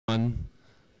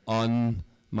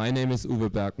My name is Uwe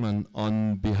Bergmann.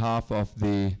 On behalf of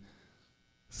the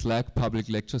SLAC Public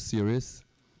Lecture Series,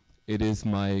 it is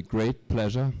my great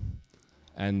pleasure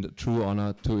and true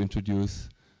honor to introduce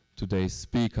today's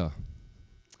speaker.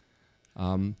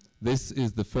 This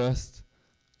is the first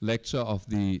lecture of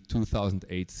the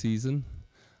 2008 season.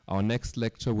 Our next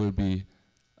lecture will be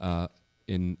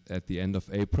at the end of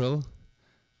April.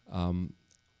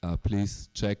 Please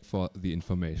check for the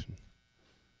information.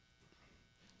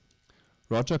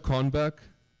 Roger Kornberg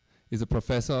is a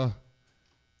professor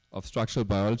of structural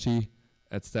biology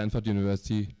at Stanford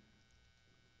University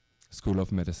School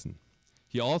of Medicine.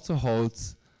 He also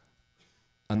holds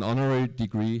an honorary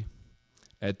degree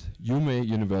at Umeå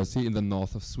University in the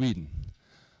north of Sweden.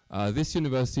 This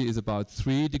university is about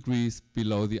 3 degrees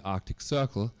below the Arctic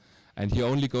Circle, and he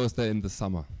only goes there in the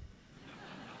summer.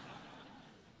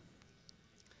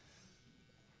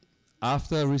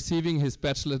 After receiving his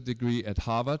bachelor's degree at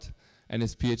Harvard and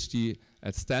his PhD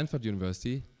at Stanford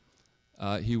University,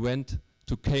 he went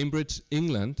to Cambridge,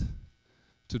 England,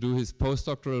 to do his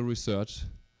postdoctoral research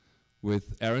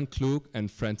with Aaron Klug and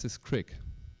Francis Crick.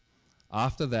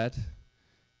 After that,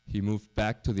 he moved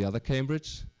back to the other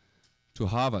Cambridge, to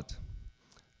Harvard,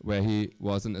 where he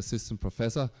was an assistant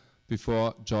professor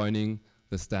before joining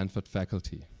the Stanford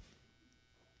faculty.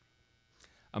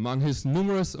 Among his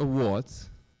numerous awards,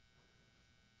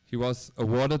 he was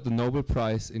awarded the Nobel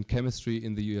Prize in Chemistry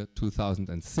in the year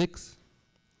 2006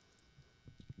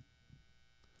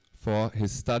 for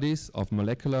his studies of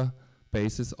molecular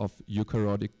basis of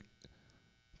eukaryotic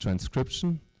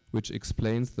transcription, which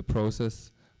explains the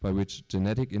process by which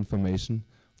genetic information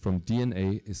from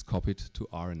DNA is copied to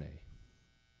RNA.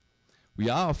 We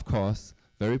are, of course,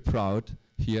 very proud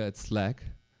here at SLAC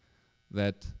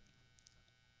that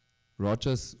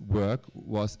Roger's work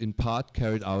was in part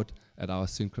carried out at our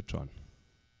Synchrotron.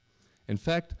 In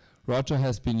fact, Roger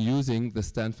has been using the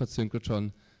Stanford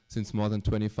Synchrotron since more than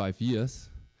 25 years.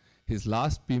 His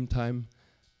last beam time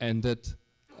ended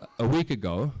a week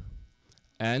ago,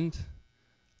 and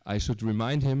I should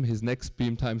remind him his next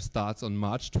beam time starts on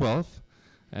March 12th,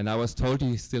 and I was told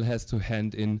he still has to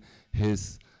hand in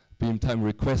his beam time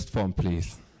request form,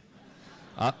 please.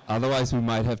 Otherwise, we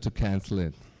might have to cancel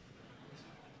it.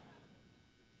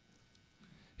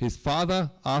 His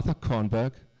father, Arthur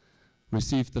Kornberg,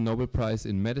 received the Nobel Prize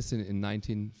in Medicine in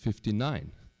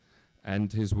 1959,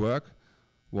 and his work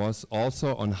was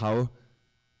also on how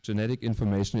genetic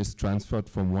information is transferred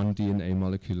from one DNA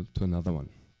molecule to another one.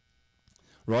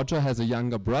 Roger has a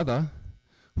younger brother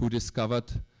who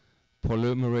discovered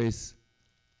polymerase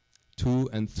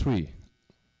 2 and 3,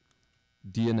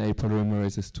 DNA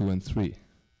polymerases 2 and 3.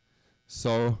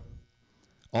 So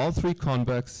all 3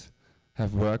 Kornbergs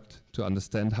have worked to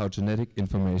understand how genetic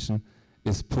information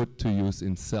is put to use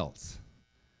in cells.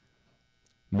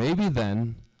 Maybe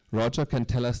then Roger can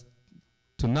tell us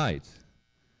tonight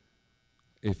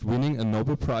if winning a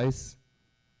Nobel Prize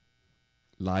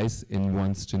lies in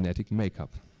one's genetic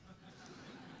makeup.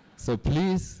 So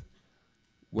please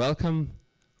welcome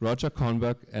Roger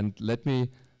Kornberg, and let me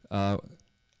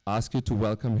ask you to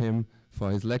welcome him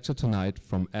for his lecture tonight,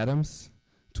 From Atoms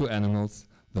to Animals,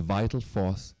 the Vital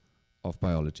Force of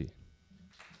Biology.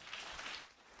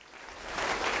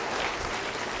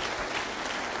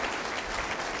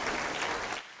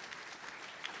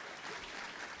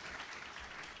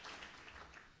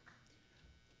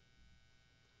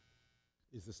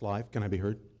 Is this live? Can I be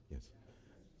heard? Yes.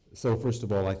 So first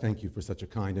of all, I thank you for such a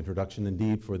kind introduction,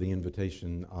 indeed for the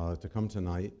invitation to come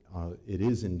tonight. It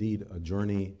is indeed a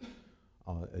journey,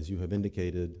 as you have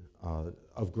indicated,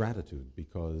 of gratitude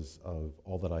because of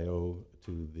all that I owe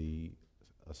to the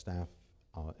staff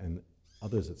and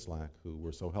others at SLAC who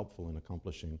were so helpful in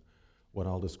accomplishing what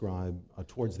I'll describe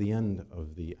towards the end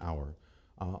of the hour.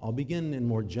 I'll begin in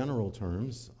more general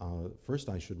terms. First,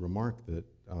 I should remark that,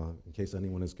 in case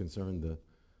anyone is concerned, the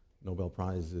Nobel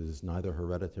Prize is neither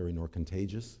hereditary nor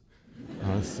contagious.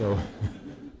 So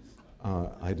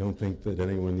I don't think that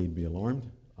anyone need be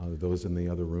alarmed. Those in the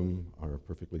other room are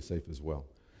perfectly safe as well.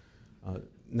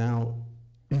 Now,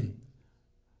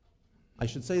 I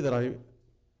should say that I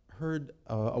heard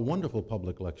a wonderful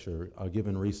public lecture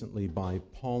given recently by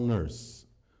Paul Nurse,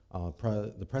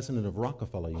 the president of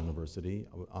Rockefeller University,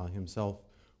 himself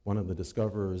one of the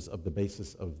discoverers of the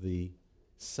basis of the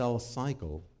cell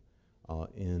cycle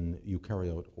in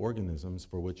eukaryote organisms,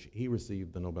 for which he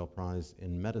received the Nobel Prize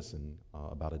in Medicine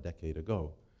about a decade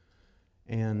ago.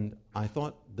 And I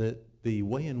thought that the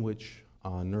way in which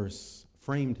Nurse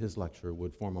framed his lecture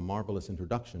would form a marvelous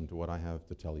introduction to what I have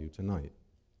to tell you tonight.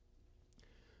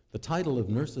 The title of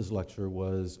Nurse's lecture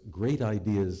was Great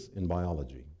Ideas in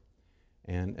Biology.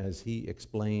 And as he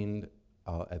explained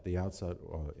at the outset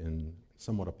in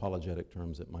somewhat apologetic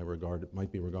terms, it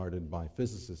might be regarded by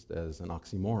physicists as an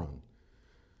oxymoron.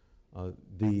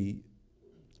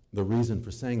 The reason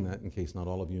for saying that, in case not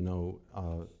all of you know,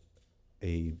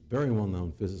 a very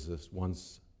well-known physicist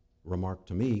once remarked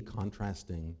to me,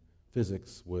 contrasting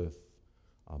physics with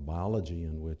biology,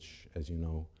 in which, as you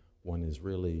know, one is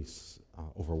really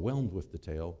overwhelmed with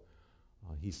detail.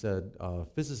 He said,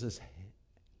 physicists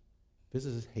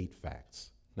hate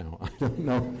facts. Now, I don't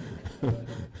know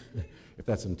if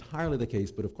that's entirely the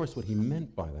case, but of course what he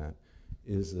meant by that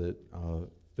is that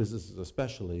physicists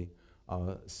especially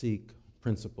seek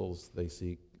principles, they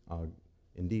seek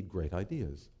indeed great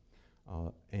ideas.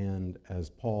 And as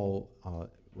Paul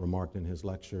remarked in his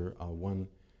lecture,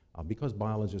 because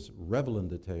biologists revel in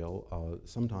detail,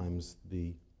 sometimes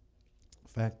the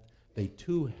fact they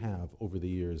too have over the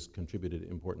years contributed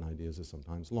important ideas is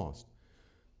sometimes lost.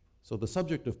 So the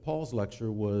subject of Paul's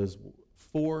lecture was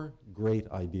 4 great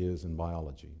ideas in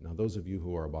biology. Now those of you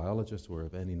who are biologists or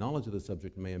have any knowledge of the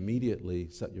subject may immediately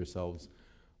set yourselves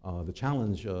the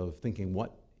challenge of thinking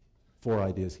what 4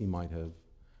 ideas he might have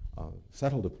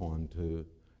settled upon to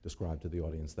describe to the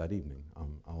audience that evening.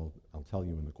 I'll tell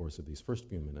you in the course of these first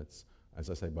few minutes, as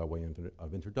I say, by way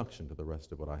of introduction to the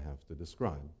rest of what I have to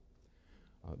describe.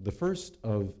 The first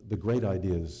of the great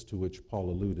ideas to which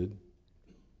Paul alluded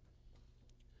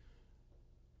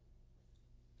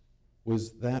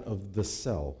was that of the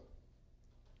cell.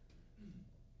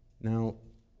 Now,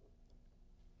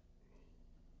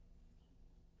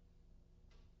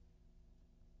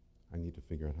 I need to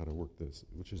figure out how to work this.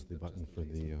 Which is the button for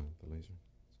the laser?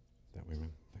 That way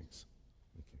around? Thanks.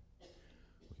 Okay.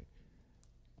 Okay.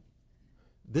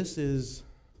 This is,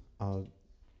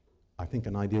 I think,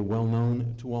 an idea well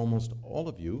known to almost all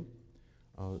of you.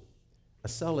 A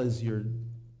cell is your,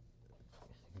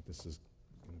 I think this is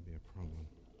going to be a problem.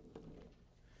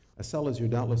 A cell, as you're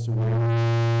doubtless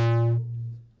aware,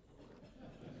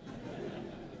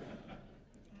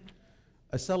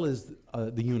 a cell is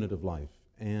the unit of life.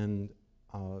 And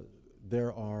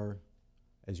there are,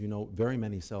 as you know, very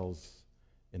many cells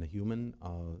in a human,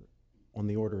 on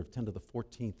the order of 10 to the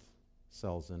 14th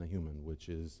cells in a human, which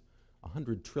is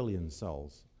 100 trillion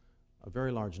cells, a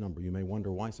very large number. You may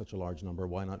wonder why such a large number,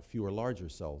 why not fewer larger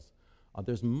cells?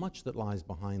 There's much that lies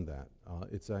behind that.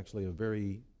 It's actually a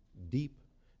very deep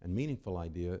and meaningful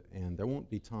idea, and there won't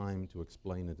be time to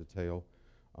explain in detail.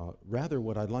 Rather,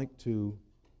 what I'd like to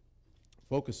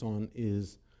focus on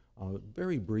is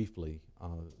very briefly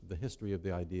the history of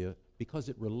the idea, because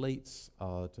it relates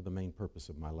to the main purpose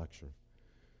of my lecture.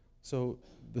 So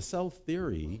the cell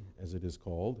theory, as it is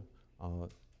called,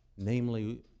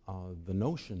 namely the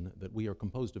notion that we are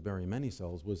composed of very many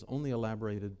cells, was only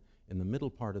elaborated in the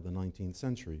middle part of the 19th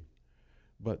century.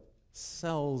 But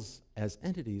cells as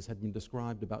entities had been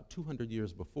described about 200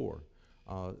 years before.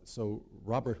 So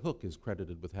Robert Hooke is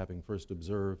credited with having first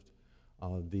observed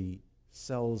the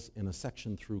cells in a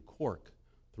section through cork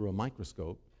through a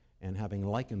microscope and having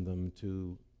likened them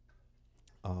to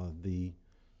the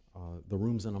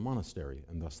rooms in a monastery,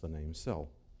 and thus the name cell.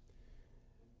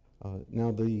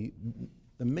 Now the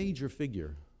major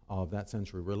figure of that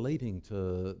century relating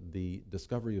to the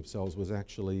discovery of cells was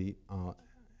actually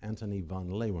Antony van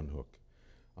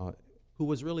Leeuwenhoek, who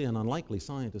was really an unlikely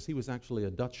scientist. He was actually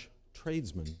a Dutch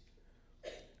tradesman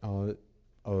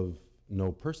of no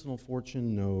personal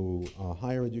fortune, no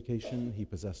higher education. He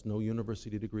possessed no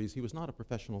university degrees. He was not a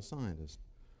professional scientist.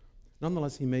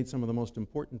 Nonetheless, he made some of the most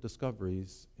important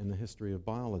discoveries in the history of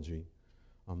biology.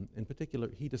 In particular,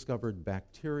 he discovered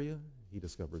bacteria, he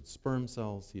discovered sperm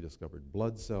cells, he discovered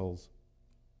blood cells,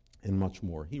 and much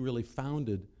more. He really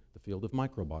founded the field of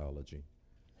microbiology.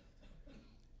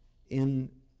 In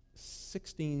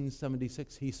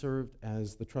 1676, he served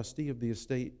as the trustee of the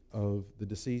estate of the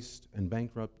deceased and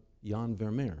bankrupt Jan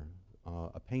Vermeer,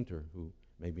 a painter who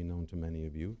may be known to many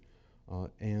of you.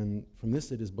 And from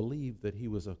this, it is believed that he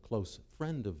was a close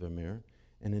friend of Vermeer.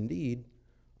 And indeed,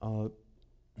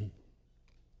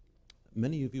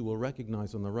 many of you will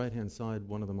recognize on the right-hand side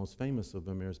one of the most famous of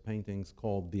Vermeer's paintings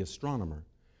called The Astronomer.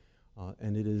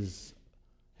 And it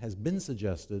has been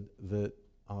suggested that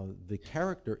the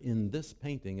character in this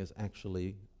painting is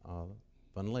actually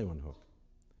van Leeuwenhoek.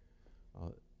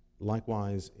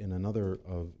 Likewise, in another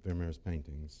of Vermeer's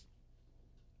paintings.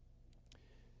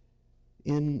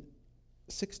 In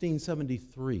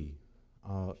 1673,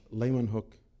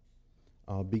 Leeuwenhoek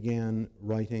began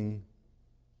writing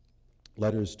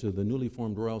letters to the newly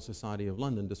formed Royal Society of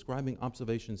London describing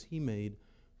observations he made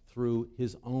through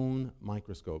his own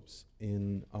microscopes.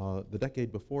 In the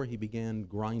decade before he began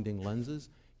grinding lenses,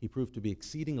 He proved to be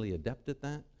exceedingly adept at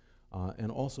that,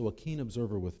 and also a keen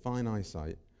observer with fine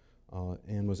eyesight,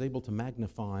 and was able to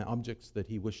magnify objects that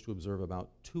he wished to observe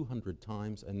about 200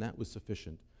 times, and that was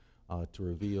sufficient to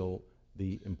reveal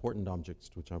the important objects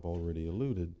to which I've already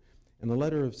alluded. In a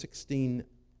letter of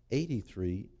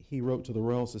 1683, he wrote to the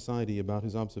Royal Society about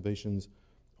his observations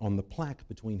on the plaque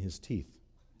between his teeth.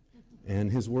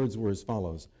 And his words were as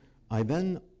follows: "I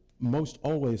then most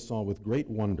always saw with great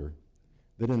wonder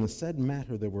that in the said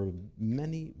matter there were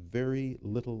many very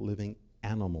little living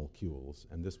animalcules,"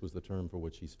 and this was the term for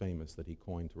which he's famous, that he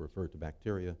coined to refer to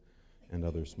bacteria and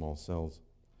other small cells.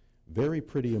 "Very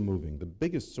pretty and moving. The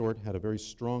biggest sort had a very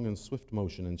strong and swift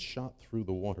motion and shot through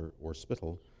the water or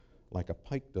spittle like a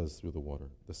pike does through the water.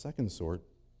 The second sort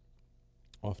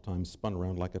ofttimes spun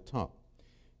around like a top.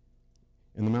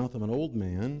 In the mouth of an old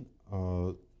man,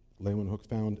 Leeuwenhoek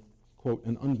found, quote,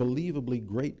 an unbelievably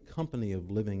great company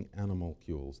of living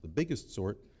animalcules. The biggest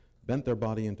sort bent their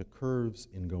body into curves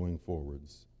in going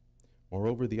forwards.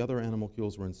 Moreover, the other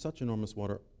animalcules were in such enormous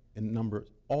in number,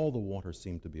 all the water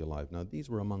seemed to be alive." Now, these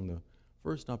were among the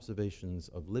first observations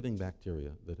of living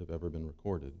bacteria that have ever been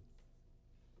recorded.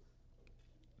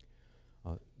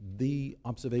 The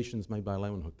observations made by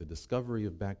Leeuwenhoek, the discovery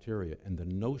of bacteria and the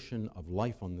notion of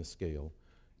life on this scale,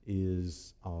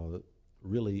 is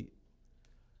really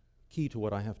key to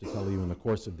what I have to tell you in the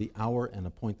course of the hour, and a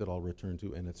point that I'll return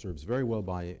to, and it serves very well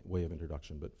by way of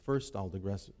introduction. But first, I'll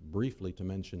digress briefly to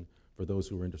mention, for those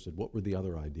who are interested, what were the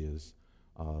other ideas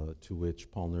to which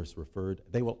Paul Nurse referred.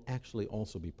 They will actually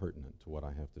also be pertinent to what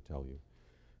I have to tell you.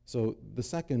 So the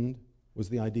second was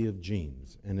the idea of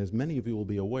genes, and as many of you will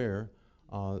be aware,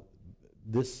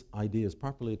 this idea is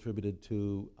properly attributed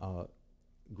to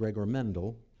Gregor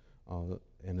Mendel,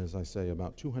 and as I say,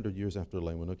 about 200 years after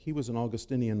Leeuwenhoek. He was an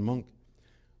Augustinian monk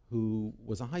who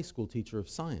was a high school teacher of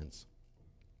science.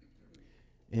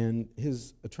 And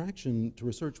his attraction to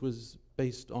research was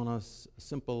based on a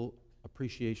simple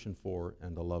appreciation for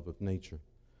and a love of nature.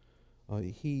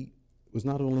 He was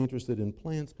not only interested in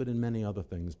plants, but in many other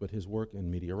things, but his work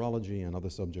in meteorology and other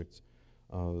subjects,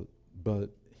 but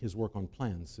his work on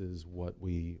plants is what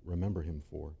we remember him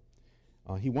for.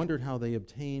 He wondered how they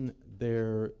obtain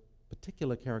their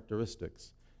particular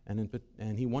characteristics,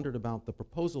 and he wondered about the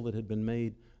proposal that had been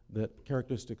made that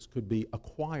characteristics could be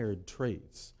acquired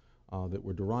traits that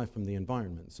were derived from the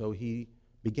environment. So he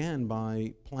began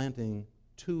by planting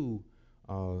two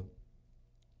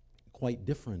quite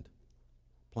different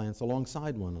plants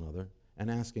alongside one another and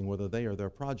asking whether they or their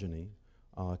progeny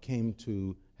came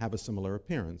to have a similar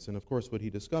appearance. And of course, what he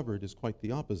discovered is quite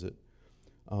the opposite.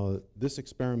 This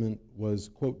experiment was,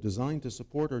 quote, designed to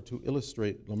support or to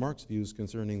illustrate Lamarck's views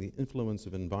concerning the influence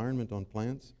of environment on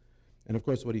plants. And of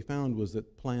course, what he found was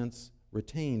that plants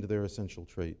retained their essential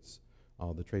traits,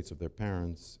 the traits of their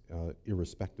parents,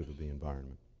 irrespective of the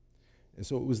environment. And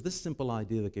so it was this simple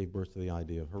idea that gave birth to the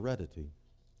idea of heredity.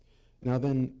 Now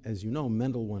then, as you know,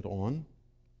 Mendel went on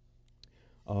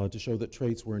to show that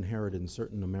traits were inherited in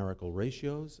certain numerical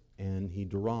ratios, and he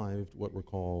derived what were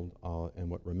called, and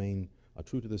what remain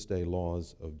true to this day,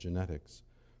 laws of genetics.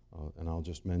 And I'll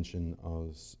just mention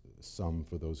some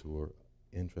for those who are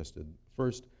interested.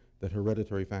 First, that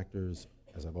hereditary factors,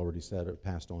 as I've already said, are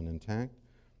passed on intact.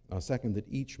 Second, that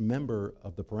each member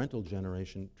of the parental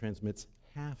generation transmits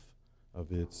half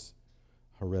of its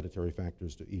hereditary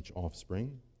factors to each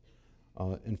offspring.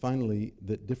 And finally,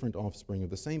 that different offspring of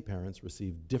the same parents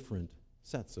receive different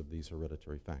sets of these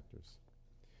hereditary factors.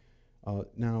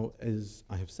 Now, as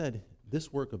I have said,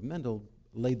 this work of Mendel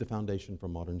laid the foundation for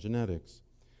modern genetics.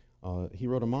 He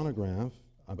wrote a monograph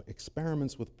of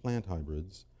experiments with plant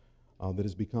hybrids that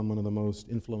has become one of the most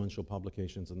influential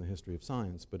publications in the history of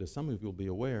science. But as some of you will be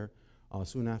aware,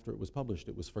 soon after it was published,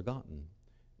 it was forgotten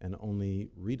and only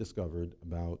rediscovered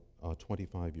about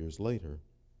 25 years later.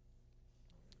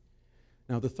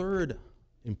 Now, the third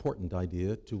important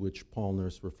idea to which Paul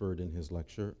Nurse referred in his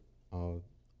lecture,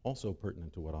 also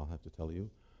pertinent to what I'll have to tell you,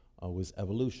 was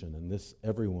evolution. And this,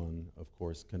 everyone, of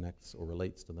course, connects or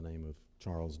relates to the name of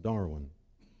Charles Darwin.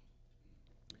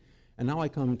 And now I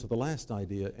come to the last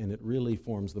idea, and it really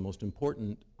forms the most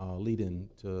important lead-in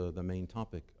to the main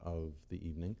topic of the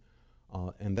evening,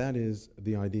 and that is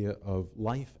the idea of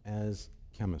life as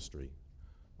chemistry.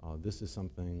 This is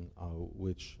something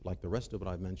which, like the rest of what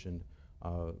I've mentioned,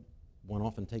 one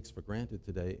often takes for granted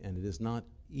today, and it is not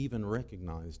even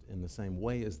recognized in the same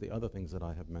way as the other things that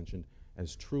I have mentioned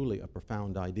as truly a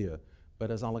profound idea.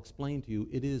 But as I'll explain to you,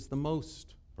 it is the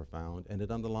most profound, and it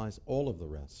underlies all of the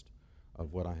rest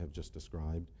of what I have just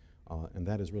described, and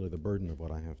that is really the burden of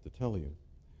what I have to tell you.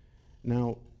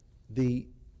 Now,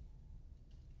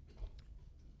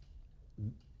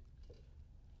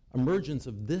 emergence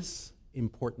of this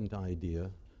important idea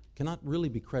cannot really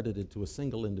be credited to a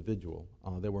single individual.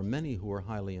 There were many who were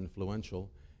highly influential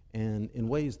and in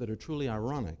ways that are truly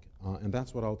ironic. And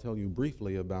that's what I'll tell you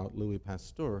briefly about Louis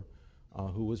Pasteur,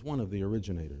 who was one of the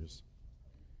originators.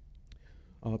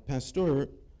 Pasteur,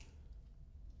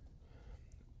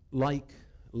 like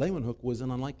Leeuwenhoek, was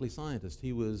an unlikely scientist.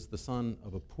 He was the son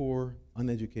of a poor,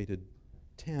 uneducated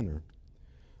tanner.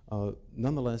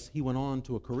 Nonetheless, he went on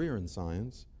to a career in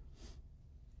science,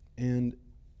 and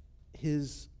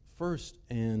his first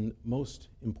and most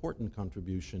important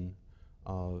contribution,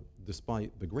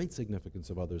 despite the great significance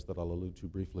of others that I'll allude to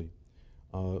briefly,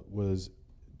 was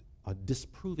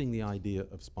disproving the idea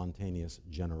of spontaneous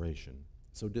generation.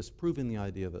 So disproving the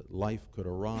idea that life could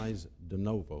arise de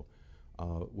novo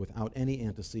without any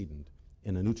antecedent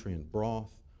in a nutrient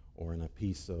broth or in a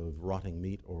piece of rotting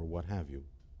meat or what have you.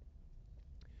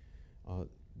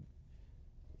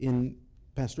 In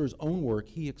Pasteur's own work,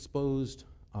 he exposed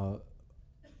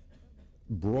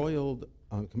broiled,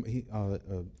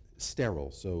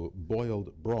 sterile, so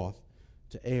boiled broth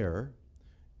to air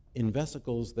in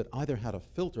vesicles that either had a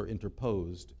filter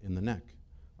interposed in the neck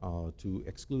to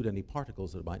exclude any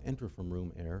particles that might enter from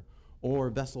room air, or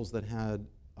vessels that had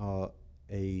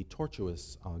a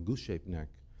tortuous goose-shaped neck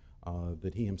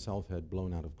that he himself had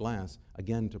blown out of glass,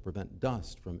 again to prevent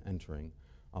dust from entering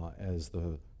as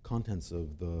the contents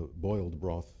of the boiled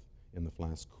broth in the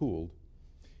flask cooled.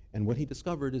 And what he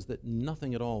discovered is that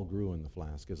nothing at all grew in the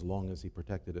flask as long as he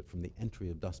protected it from the entry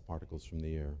of dust particles from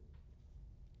the air.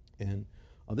 And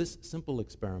this simple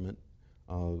experiment,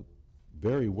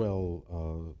 very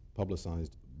well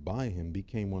publicized by him,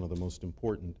 became one of the most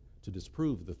important to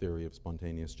disprove the theory of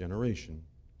spontaneous generation.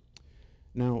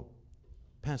 Now,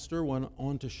 Pasteur went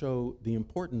on to show the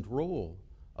important role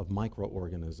of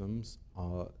microorganisms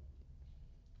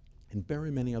in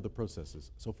very many other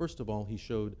processes. So first of all, he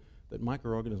showed that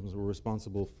microorganisms were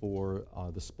responsible for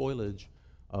the spoilage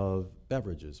of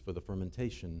beverages, for the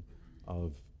fermentation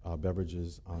of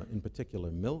beverages, in particular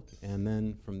milk, and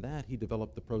then from that he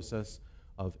developed the process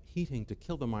of heating to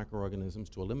kill the microorganisms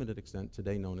to a limited extent,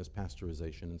 today known as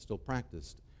pasteurization, and still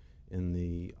practiced in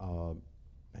the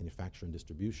manufacture and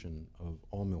distribution of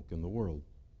all milk in the world.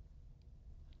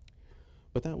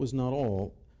 But that was not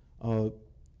all.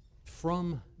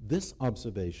 From this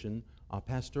observation,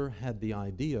 Pasteur had the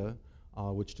idea,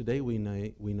 which today we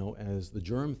know as the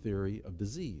germ theory of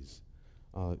disease.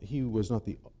 He was not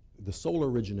the sole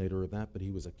originator of that, but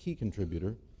he was a key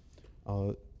contributor.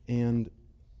 And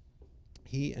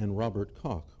he and Robert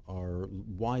Koch are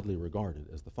widely regarded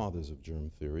as the fathers of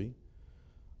germ theory.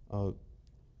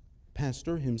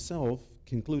 Pasteur himself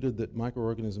concluded that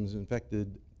microorganisms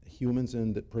infected humans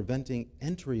and that preventing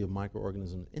entry of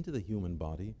microorganisms into the human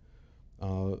body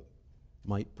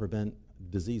might prevent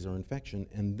disease or infection,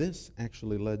 and this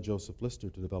actually led Joseph Lister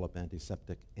to develop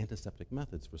antiseptic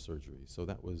methods for surgery. So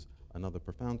that was another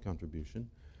profound contribution.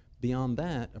 Beyond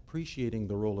that, appreciating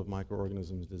the role of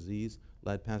microorganisms in disease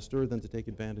led Pasteur then to take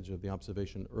advantage of the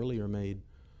observation earlier made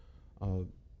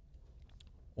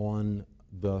on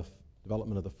the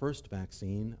development of the first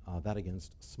vaccine, that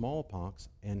against smallpox,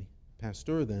 and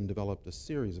Pasteur then developed a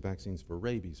series of vaccines for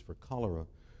rabies, for cholera,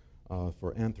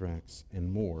 for anthrax,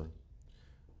 and more.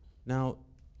 Now,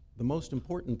 the most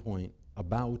important point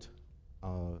about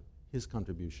his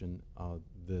contribution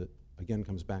that again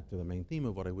comes back to the main theme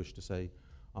of what I wish to say,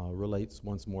 relates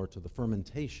once more to the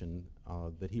fermentation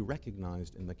that he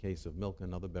recognized in the case of milk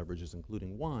and other beverages,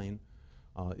 including wine,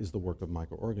 is the work of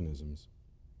microorganisms.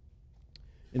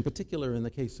 In particular, in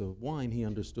the case of wine, he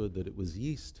understood that it was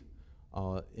yeast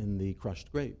in the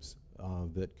crushed grapes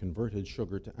that converted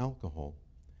sugar to alcohol.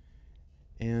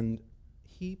 And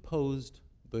he posed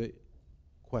the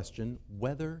question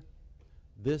whether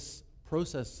this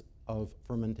process of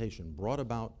fermentation brought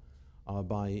about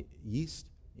by yeast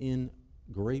in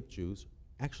grape juice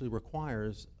actually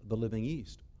requires the living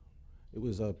yeast. It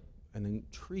was an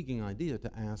intriguing idea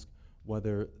to ask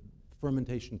whether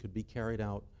fermentation could be carried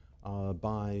out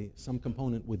by some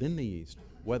component within the yeast,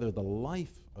 whether the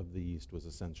life of the yeast was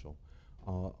essential,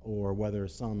 or whether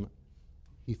some,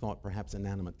 he thought, perhaps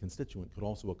inanimate constituent could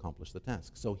also accomplish the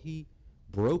task. So he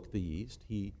broke the yeast,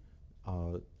 he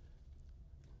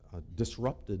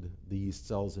disrupted the yeast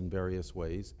cells in various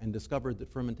ways, and discovered that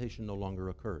fermentation no longer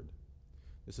occurred.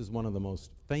 This is one of the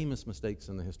most famous mistakes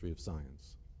in the history of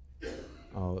science,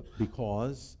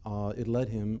 because it led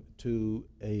him to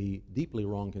a deeply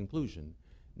wrong conclusion,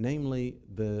 namely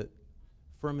that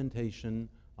fermentation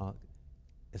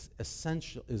is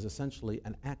essentially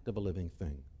an act of a living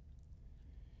thing.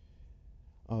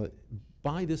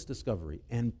 By this discovery,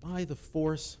 and by the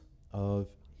force of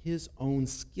his own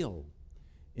skill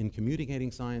in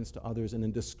communicating science to others and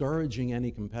in discouraging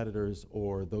any competitors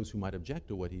or those who might object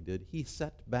to what he did, he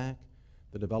set back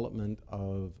the development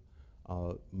of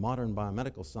modern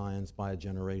biomedical science by a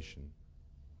generation.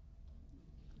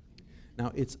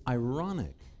 Now, it's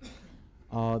ironic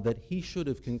that he should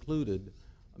have concluded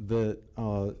that,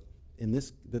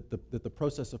 that the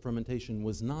process of fermentation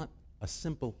was not a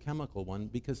simple chemical one,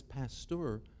 because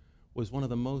Pasteur was one of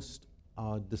the most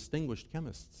distinguished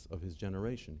chemists of his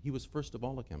generation. He was first of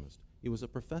all a chemist. He was a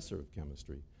professor of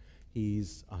chemistry. He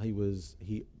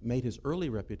made his early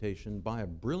reputation by a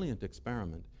brilliant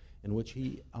experiment in which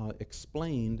he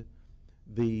explained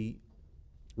the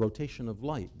rotation of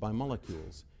light by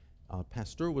molecules.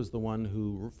 Pasteur was the one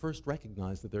who first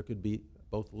recognized that there could be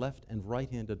both left and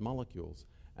right-handed molecules,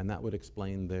 and that would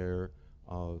explain their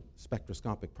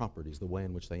spectroscopic properties, the way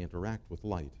in which they interact with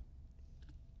light.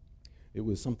 It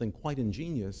was something quite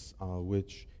ingenious,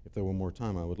 which, if there were more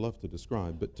time, I would love to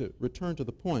describe. But to return to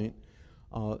the point,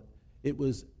 it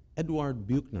was Eduard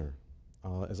Buchner,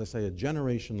 as I say, a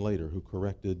generation later, who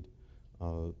corrected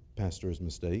Pasteur's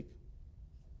mistake.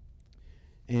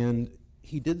 And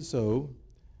he did so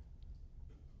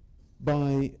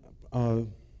by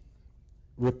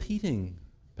repeating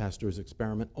Pasteur's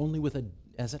experiment, only with,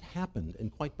 as it happened,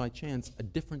 and quite by chance, a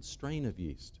different strain of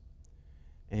yeast,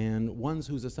 and ones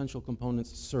whose essential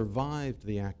components survived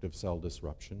the act of cell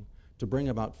disruption to bring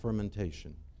about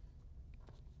fermentation.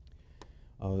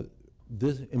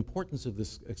 The importance of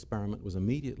this experiment was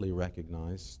immediately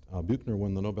recognized. Buchner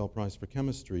won the Nobel Prize for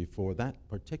Chemistry for that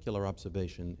particular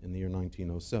observation in the year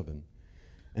 1907.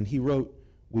 And he wrote,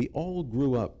 "We all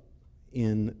grew up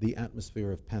in the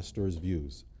atmosphere of Pasteur's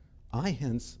views. I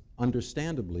hence,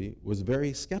 understandably, was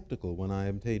very skeptical when I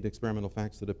obtained experimental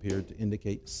facts that appeared to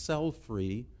indicate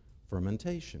cell-free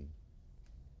fermentation."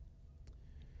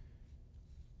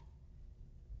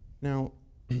 Now,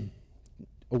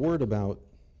 a word about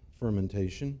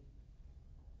fermentation.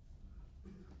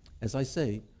 As I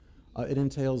say, it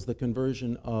entails the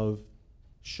conversion of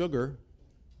sugar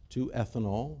to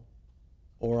ethanol,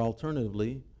 or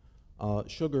alternatively,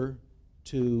 sugar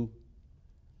to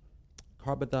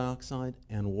carbon dioxide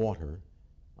and water.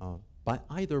 By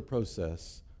either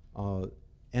process,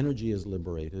 energy is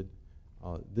liberated.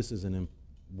 This is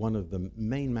one of the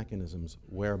main mechanisms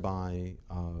whereby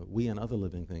we and other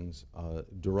living things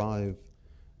derive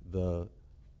the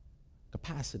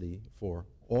capacity for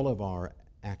all of our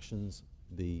actions,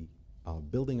 the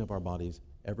building of our bodies,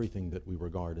 everything that we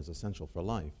regard as essential for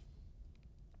life.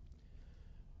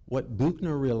 What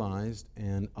Buchner realized,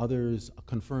 and others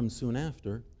confirmed soon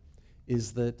after,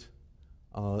 is that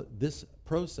this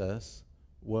process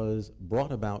was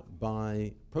brought about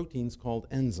by proteins called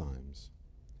enzymes.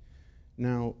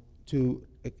 Now, to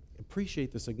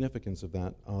appreciate the significance of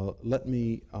that, let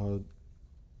me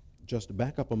just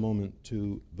back up a moment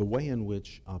to the way in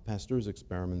which Pasteur's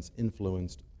experiments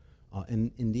influenced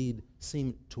and indeed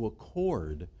seemed to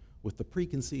accord with the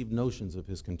preconceived notions of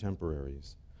his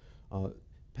contemporaries.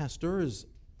 Pasteur's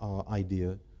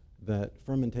idea that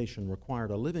fermentation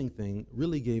required a living thing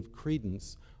really gave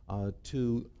credence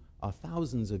to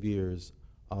thousands of years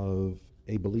of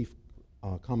a belief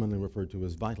commonly referred to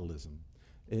as vitalism.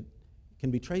 It can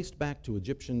be traced back to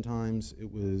Egyptian times.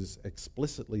 It was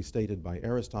explicitly stated by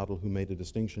Aristotle, who made a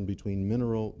distinction between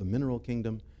the mineral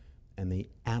kingdom and the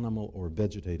animal or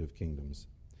vegetative kingdoms.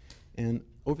 And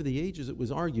over the ages, it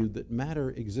was argued that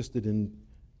matter existed in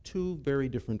two very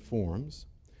different forms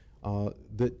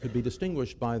that could be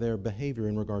distinguished by their behavior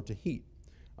in regard to heat.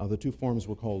 The two forms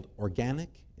were called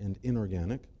organic and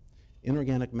inorganic.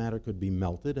 Inorganic matter could be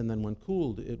melted, and then when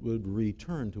cooled, it would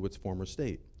return to its former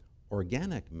state.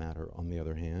 Organic matter, on the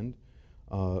other hand,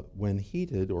 when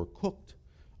heated or cooked,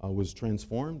 was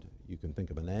transformed. You can think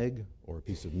of an egg or a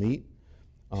piece of meat,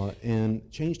 and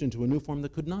changed into a new form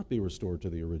that could not be restored to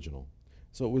the original.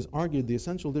 So it was argued the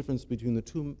essential difference between the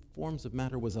two forms of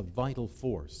matter was a vital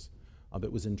force that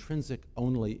was intrinsic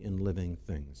only in living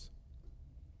things.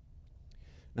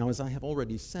 Now, as I have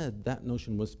already said, that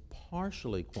notion was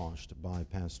partially quashed by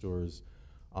Pasteur's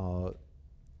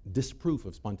disproof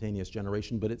of spontaneous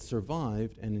generation, but it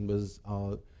survived and was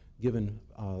given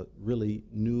really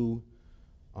new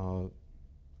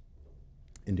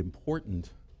and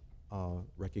important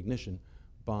recognition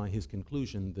by his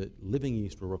conclusion that living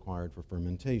yeast were required for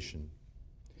fermentation.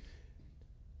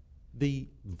 The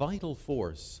vital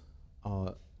force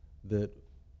that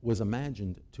was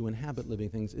imagined to inhabit living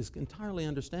things is entirely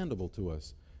understandable to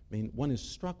us. I mean, one is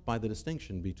struck by the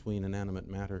distinction between inanimate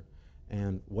matter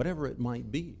and whatever it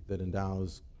might be that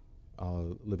endows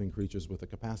living creatures with the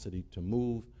capacity to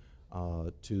move,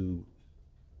 to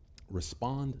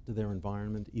respond to their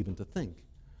environment, even to think.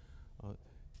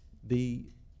 The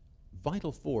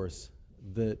vital force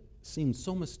that seemed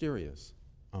so mysterious,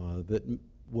 that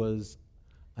was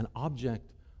an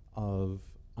object of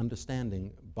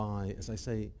understanding by, as I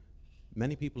say,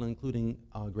 many people, including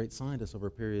great scientists over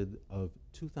a period of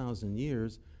 2,000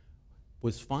 years,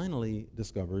 was finally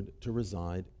discovered to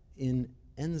reside in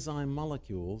enzyme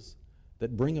molecules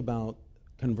that bring about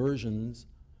conversions,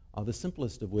 the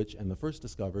simplest of which, and the first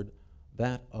discovered,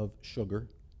 that of sugar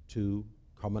to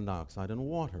carbon dioxide and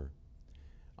water.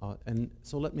 And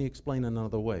so let me explain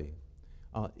another way.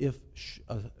 If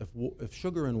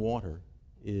sugar in water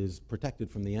is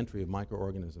protected from the entry of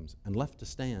microorganisms and left to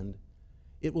stand,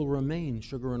 it will remain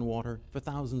sugar and water for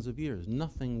thousands of years.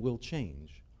 Nothing will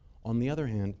change. On the other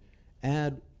hand,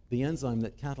 add the enzyme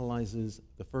that catalyzes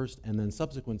the first and then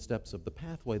subsequent steps of the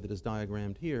pathway that is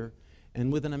diagrammed here,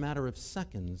 and within a matter of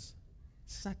seconds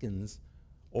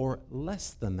or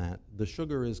less than that, the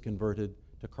sugar is converted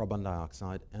to carbon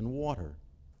dioxide and water.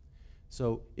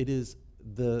 So it is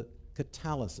the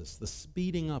catalysis, the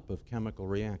speeding up of chemical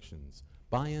reactions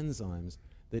by enzymes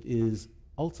that is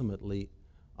ultimately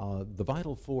the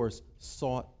vital force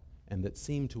sought and that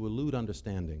seemed to elude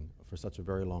understanding for such a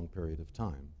very long period of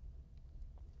time.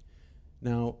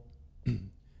 Now,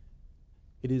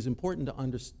 it is important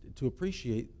to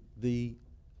appreciate the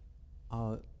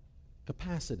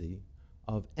capacity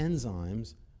of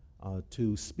enzymes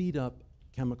to speed up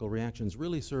chemical reactions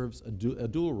really serves a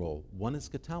dual role. One is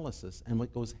catalysis, and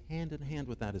what goes hand in hand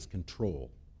with that is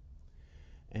control.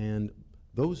 And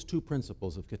those two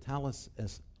principles of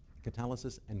catalysis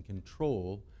and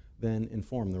control then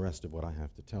inform the rest of what I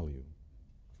have to tell you.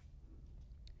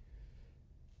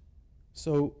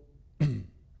 So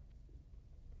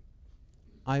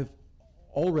I've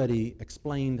already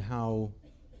explained how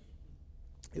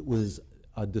it was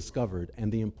discovered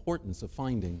and the importance of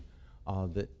finding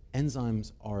that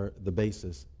enzymes are the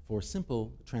basis for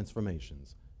simple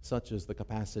transformations, such as the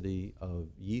capacity of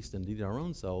yeast, and indeed our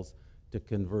own cells, to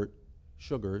convert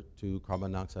sugar to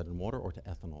carbon dioxide and water or to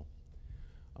ethanol.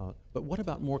 But what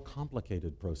about more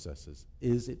complicated processes?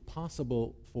 Is it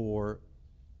possible for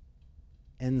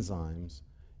enzymes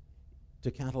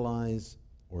to catalyze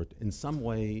or in some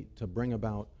way to bring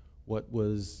about what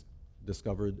was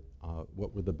discovered,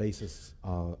 what were the basis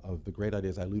of the great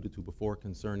ideas I alluded to before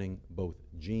concerning both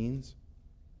genes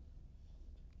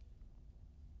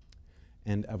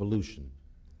and evolution?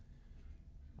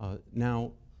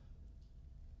 Now,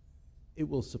 it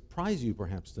will surprise you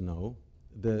perhaps to know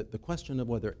that the question of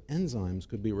whether enzymes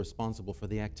could be responsible for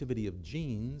the activity of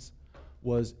genes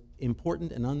was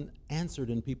important and unanswered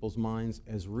in people's minds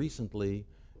as recently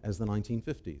as the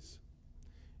 1950s.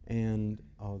 And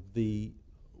the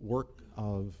work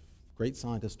of great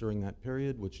scientists during that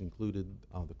period, which included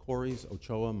the Coreys,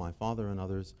 Ochoa, my father, and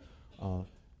others,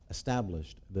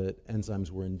 established that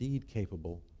enzymes were indeed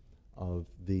capable of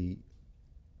the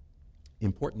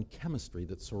important chemistry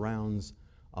that surrounds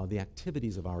the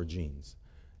activities of our genes.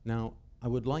 Now, I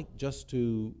would like just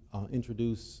to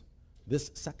introduce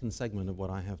this second segment of what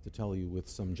I have to tell you with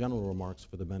some general remarks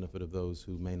for the benefit of those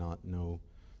who may not know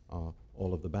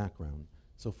all of the background.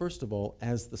 So first of all,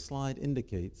 as the slide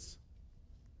indicates,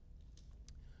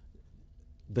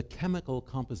 the chemical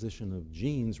composition of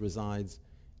genes resides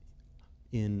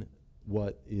in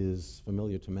what is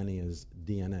familiar to many as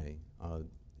DNA.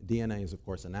 DNA is, of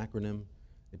course, an acronym.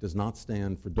 It does not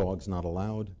stand for dogs not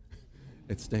allowed.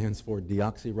 It stands for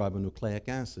deoxyribonucleic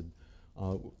acid.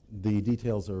 The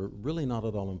details are really not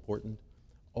at all important.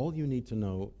 All you need to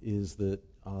know is that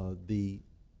the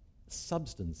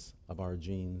substance of our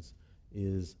genes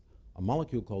is a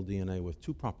molecule called DNA with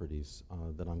two properties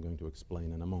that I'm going to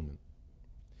explain in a moment.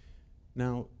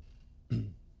 Now,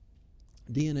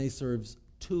 DNA serves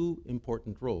two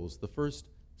important roles. The first,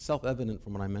 self-evident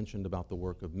from what I mentioned about the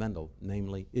work of Mendel,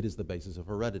 namely, it is the basis of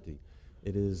heredity.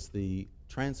 It is the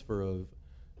transfer of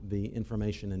the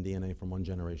information in DNA from one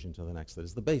generation to the next that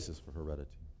is the basis for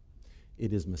heredity.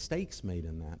 It is mistakes made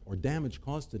in that, or damage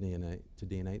caused to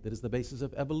DNA that is the basis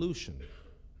of evolution.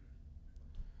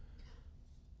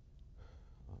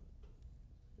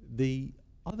 The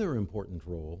other important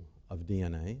role of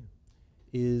DNA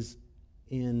is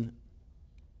in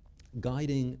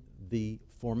guiding the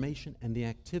formation and the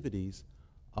activities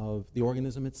of the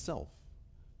organism itself.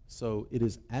 So it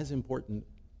is as important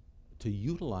to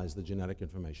utilize the genetic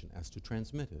information as to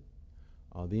transmit it.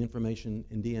 The information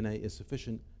in DNA is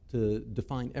sufficient to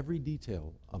define every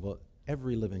detail of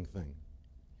every living thing.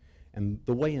 And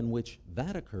the way in which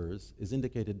that occurs is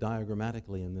indicated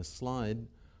diagrammatically in this slide.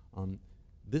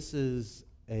 This is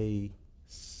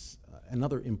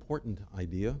another important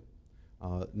idea.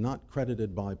 not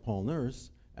credited by Paul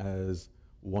Nurse as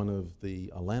one of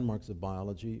the landmarks of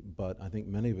biology, but I think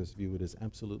many of us view it as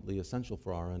absolutely essential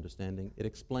for our understanding. It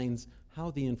explains how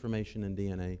the information in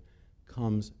DNA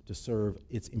comes to serve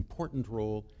its important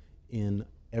role in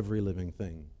every living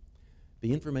thing.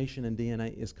 The information in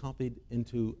DNA is copied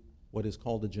into what is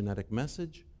called a genetic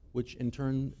message, which in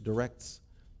turn directs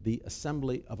the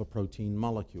assembly of a protein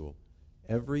molecule.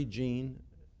 Every gene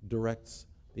directs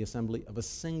the assembly of a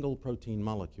single protein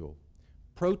molecule.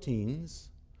 Proteins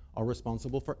are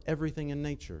responsible for everything in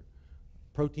nature.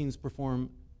 Proteins perform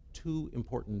two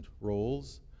important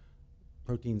roles.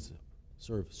 Proteins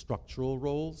serve structural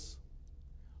roles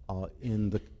in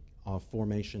the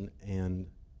formation and,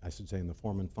 I should say, in the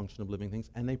form and function of living things,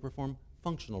 and they perform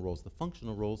functional roles. The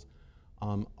functional roles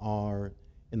are,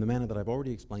 in the manner that I've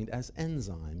already explained, as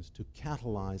enzymes to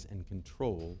catalyze and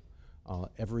control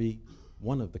every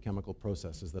one of the chemical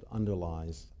processes that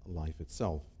underlies life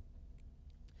itself.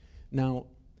 Now,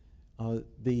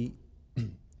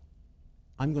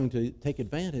 I'm going to take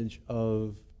advantage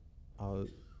of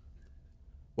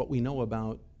what we know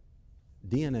about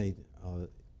DNA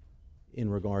in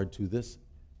regard to this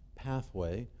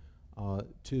pathway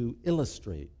to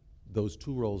illustrate those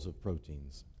two roles of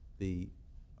proteins, the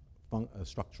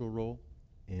structural role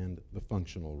and the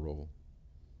functional role.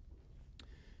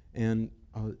 And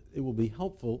it will be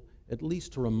helpful at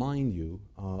least to remind you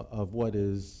of what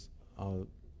is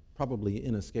probably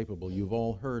inescapable. You've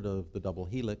all heard of the double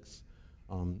helix,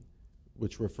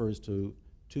 which refers to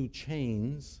two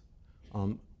chains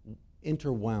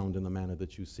interwound in the manner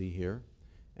that you see here.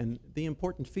 And the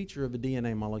important feature of a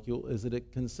DNA molecule is that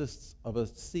it consists of a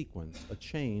sequence, a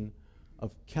chain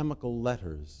of chemical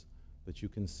letters that you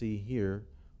can see here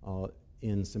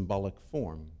in symbolic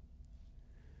form.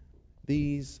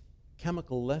 These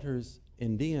chemical letters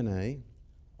in DNA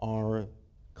are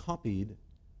copied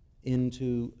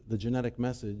into the genetic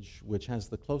message, which has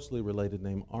the closely related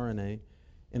name RNA,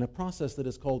 in a process that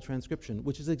is called transcription,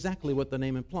 which is exactly what the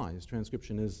name implies.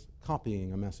 Transcription is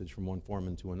copying a message from one form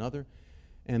into another.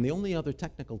 And the only other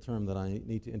technical term that I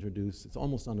need to introduce, it's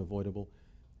almost unavoidable,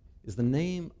 is the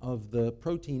name of the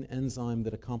protein enzyme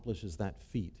that accomplishes that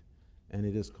feat. And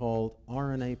it is called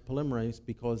RNA polymerase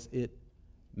because it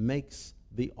makes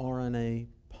the RNA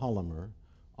polymer.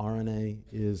 RNA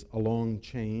is a long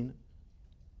chain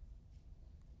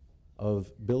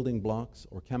of building blocks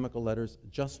or chemical letters,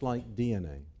 just like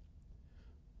DNA.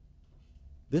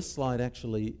 This slide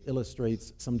actually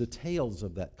illustrates some details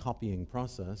of that copying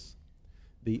process.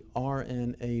 The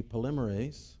RNA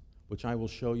polymerase, which I will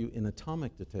show you in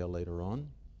atomic detail later on,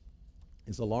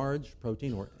 is a large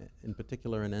protein, or in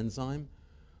particular an enzyme,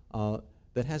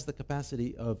 that has the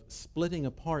capacity of splitting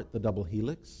apart the double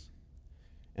helix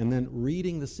and then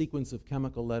reading the sequence of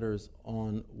chemical letters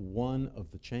on one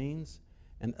of the chains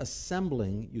and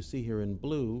assembling, you see here in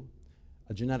blue,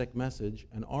 a genetic message,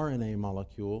 an RNA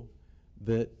molecule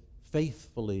that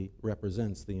faithfully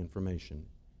represents the information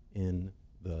in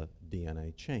the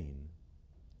DNA chain.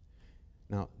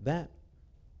 Now, that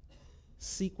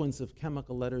sequence of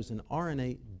chemical letters in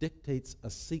RNA dictates a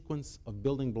sequence of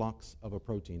building blocks of a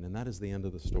protein, and that is the end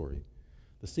of the story.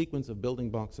 The sequence of building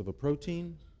blocks of a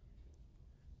protein,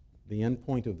 the end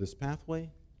point of this pathway,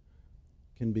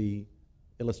 can be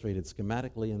illustrated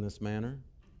schematically in this manner.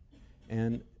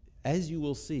 And as you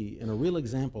will see in a real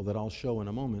example that I'll show in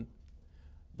a moment,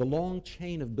 the long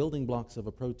chain of building blocks of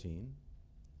a protein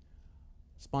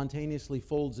spontaneously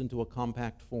folds into a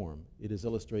compact form. It is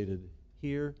illustrated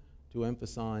here to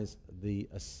emphasize the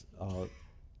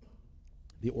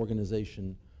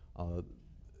organization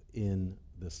in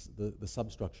the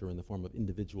substructure in the form of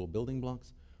individual building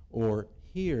blocks, or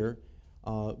here,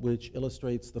 which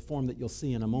illustrates the form that you'll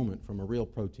see in a moment from a real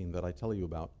protein that I tell you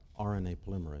about, RNA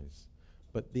polymerase.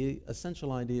 But the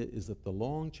essential idea is that the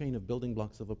long chain of building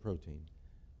blocks of a protein,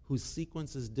 whose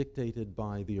sequence is dictated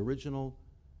by the original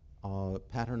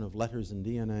pattern of letters in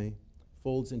DNA,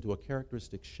 folds into a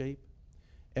characteristic shape.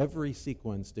 Every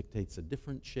sequence dictates a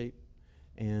different shape,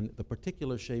 and the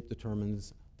particular shape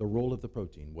determines the role of the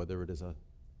protein, whether it is a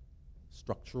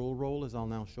structural role, as I'll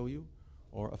now show you,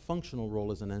 or a functional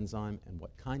role as an enzyme, and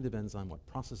what kind of enzyme, what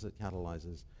process it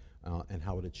catalyzes, and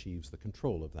how it achieves the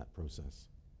control of that process.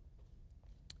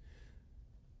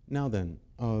 Now then,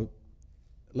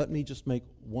 let me just make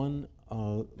one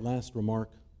last remark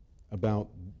about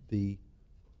the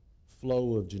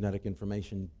flow of genetic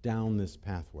information down this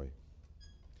pathway.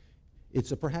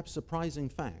 It's a perhaps surprising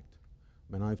fact.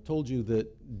 I mean, I've told you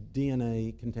that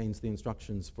DNA contains the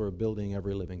instructions for building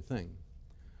every living thing.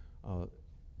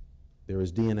 There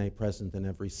is DNA present in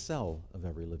every cell of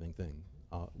every living thing.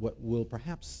 What will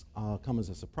perhaps come as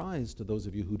a surprise to those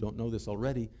of you who don't know this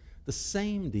already, the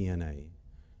same DNA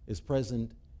is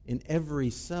present in every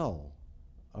cell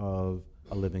of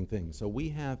a living thing. So we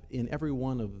have in every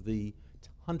one of the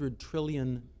 100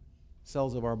 trillion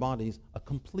cells of our bodies a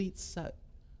complete set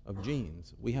of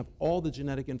genes. We have all the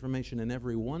genetic information in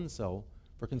every one cell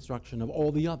for construction of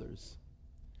all the others.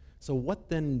 So what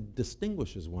then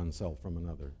distinguishes one cell from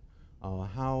another?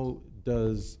 How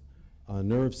does a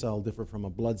nerve cell differ from a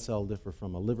blood cell, differ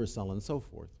from a liver cell, and so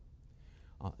forth?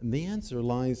 And the answer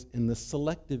lies in the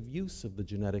selective use of the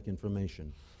genetic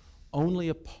information. Only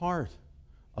a part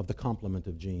of the complement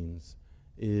of genes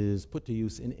is put to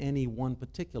use in any one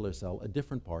particular cell, a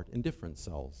different part in different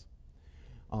cells.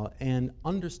 And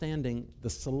understanding the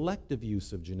selective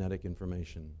use of genetic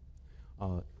information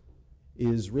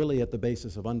is really at the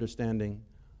basis of understanding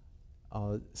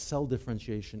cell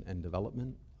differentiation and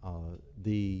development,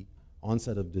 the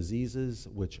onset of diseases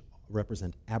which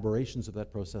represent aberrations of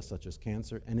that process such as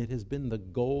cancer, and it has been the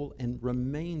goal and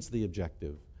remains the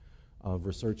objective of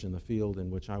research in the field in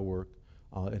which I work.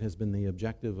 It has been the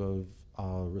objective of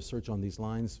research on these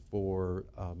lines for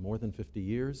more than 50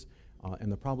 years,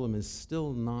 and the problem is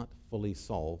still not fully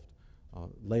solved.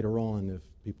 Later on, if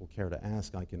people care to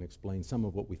ask, I can explain some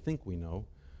of what we think we know,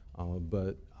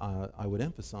 but I would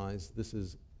emphasize this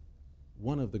is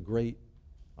one of the great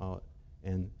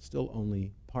and still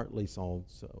only partly solved,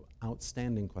 so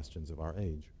outstanding questions of our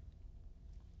age.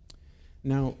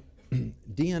 Now,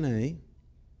 DNA,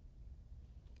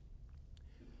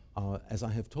 as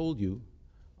I have told you,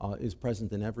 is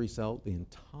present in every cell, the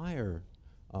entire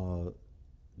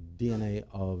DNA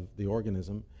of the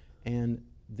organism, and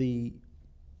the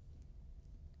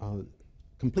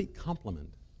complete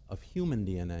complement of human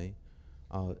DNA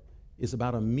is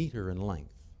about 1 meter in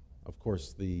length. Of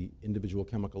course, the individual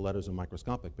chemical letters are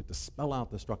microscopic, but to spell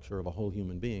out the structure of a whole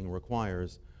human being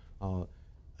requires a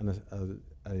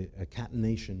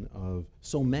catenation of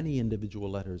so many individual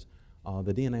letters.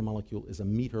 The DNA molecule is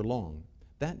 1 meter long.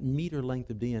 That meter length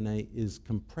of DNA is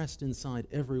compressed inside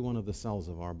every one of the cells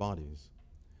of our bodies.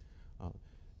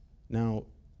 Now,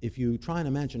 if you try and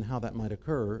imagine how that might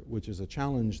occur, which is a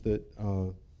challenge that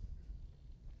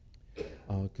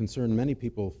concerned many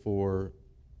people for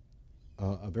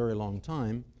a very long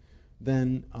time,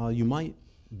 then you might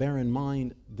bear in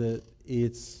mind that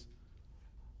it's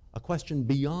a question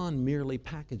beyond merely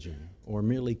packaging or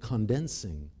merely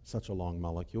condensing such a long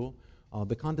molecule.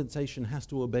 The condensation has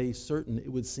to obey certain,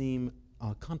 it would seem,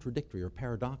 contradictory or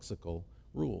paradoxical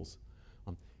rules.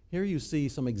 Here you see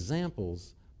some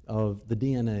examples of the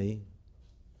DNA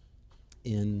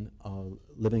in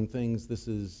living things.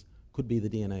 This could be the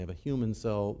DNA of a human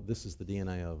cell. This is the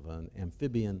DNA of an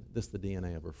amphibian. This is the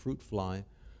DNA of a fruit fly.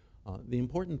 The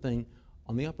important thing,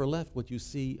 on the upper left, what you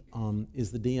see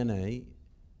is the DNA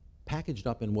packaged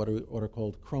up in what are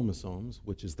called chromosomes,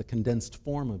 which is the condensed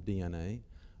form of DNA,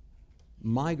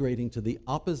 migrating to the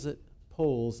opposite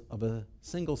poles of a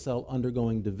single cell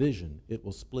undergoing division. It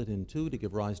will split in two to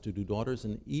give rise to two daughters,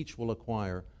 and each will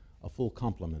acquire a full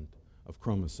complement of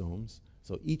chromosomes.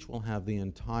 So each will have the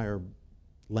entire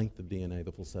length of DNA,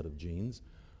 the full set of genes.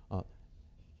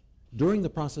 During the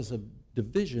process of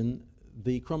division,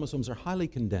 the chromosomes are highly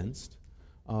condensed,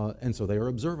 and so they are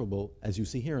observable, as you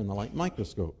see here in the light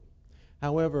microscope.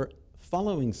 However,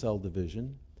 following cell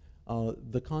division,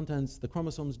 the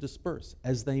chromosomes disperse,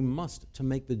 as they must to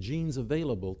make the genes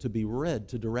available to be read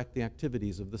to direct the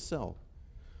activities of the cell.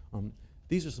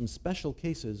 These are some special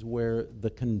cases where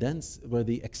where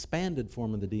the expanded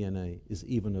form of the DNA is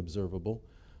even observable,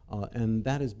 and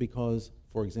that is because,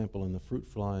 for example, in the fruit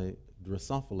fly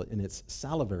Drosophila, in its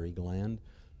salivary gland,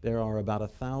 there are about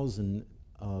 1,000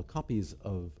 copies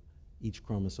of each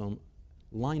chromosome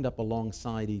lined up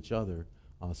alongside each other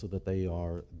so that they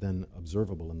are then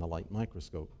observable in the light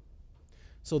microscope.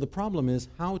 So the problem is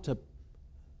how to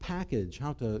package,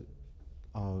 how to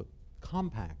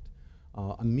compact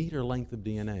a meter length of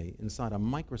DNA inside a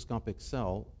microscopic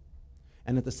cell,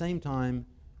 and at the same time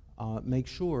make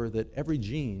sure that every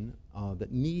gene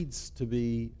that needs to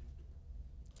be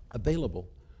available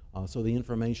so the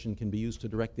information can be used to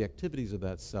direct the activities of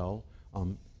that cell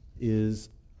is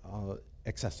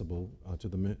accessible to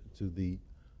the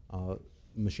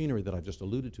machinery that I just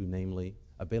alluded to, namely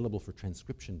available for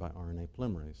transcription by RNA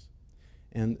polymerase.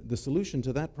 And the solution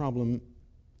to that problem,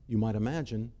 you might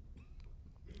imagine,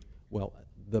 well,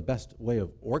 the best way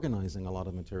of organizing a lot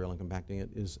of material and compacting it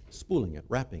is spooling it,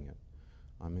 wrapping it.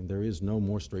 I mean, there is no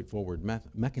more straightforward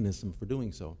mechanism for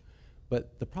doing so.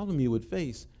 But the problem you would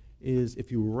face is if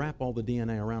you wrap all the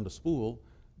DNA around a spool,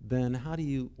 then how do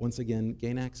you, once again,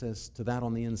 gain access to that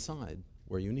on the inside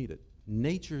where you need it?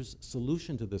 nature's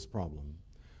solution to this problem,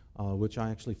 which I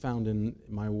actually found in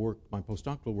my work, my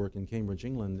postdoctoral work in Cambridge,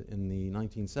 England in the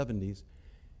 1970s,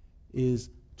 is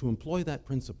to employ that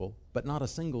principle, but not a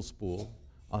single spool,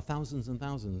 thousands and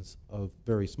thousands of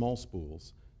very small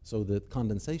spools, so that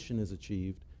condensation is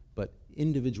achieved, but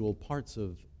individual parts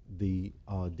of the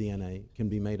DNA can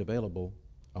be made available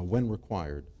when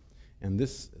required. And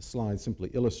this slide simply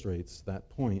illustrates that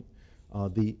point.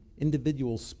 The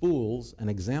individual spools, an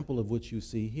example of which you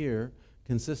see here,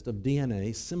 consist of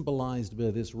DNA symbolized by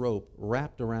this rope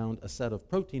wrapped around a set of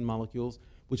protein molecules,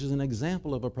 which is an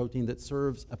example of a protein that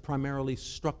serves a primarily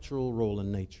structural role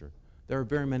in nature. There are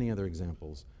very many other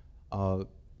examples.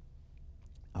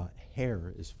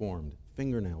 Hair is formed,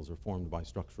 fingernails are formed by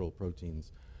structural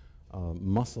proteins.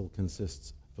 Muscle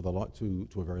consists to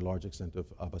a very large extent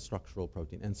of a structural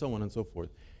protein, and so on and so forth.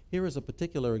 Here is a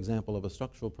particular example of a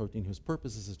structural protein whose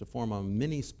purpose is to form a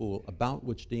mini spool about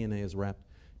which DNA is wrapped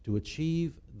to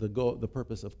achieve the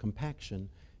purpose of compaction,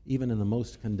 even in the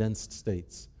most condensed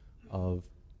states of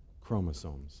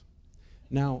chromosomes.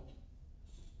 Now,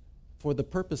 for the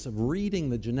purpose of reading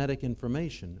the genetic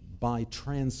information by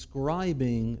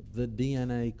transcribing the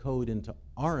DNA code into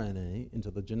RNA,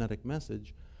 into the genetic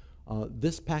message,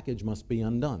 this package must be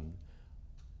undone.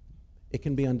 It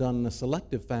can be undone in a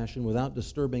selective fashion without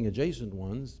disturbing adjacent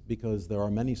ones, because there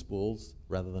are many spools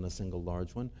rather than a single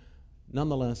large one.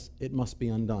 Nonetheless, it must be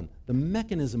undone. The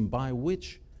mechanism by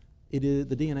which the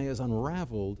DNA is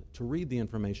unraveled to read the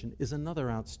information is another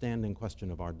outstanding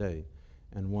question of our day,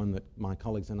 and one that my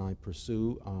colleagues and I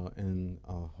pursue and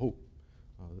hope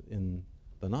in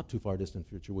the not too far distant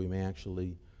future we may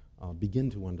actually begin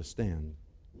to understand.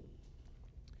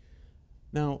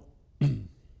 Now,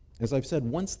 as I've said,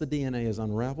 once the DNA is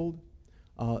unraveled,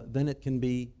 then it can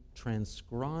be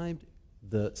transcribed,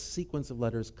 the sequence of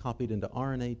letters copied into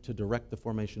RNA to direct the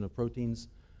formation of proteins,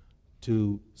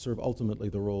 to serve ultimately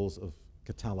the roles of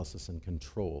catalysis and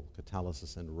control,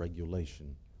 catalysis and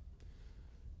regulation.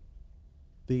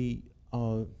 The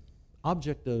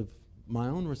object of my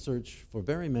own research for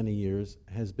very many years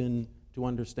has been to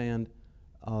understand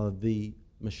the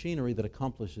machinery that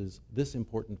accomplishes this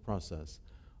important process,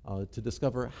 to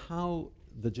discover how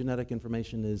the genetic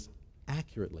information is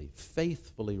accurately,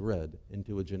 faithfully read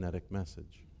into a genetic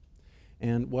message.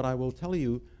 And what I will tell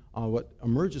you, what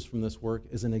emerges from this work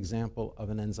is an example of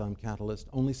an enzyme catalyst,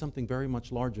 only something very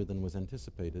much larger than was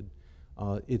anticipated.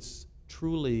 It's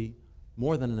truly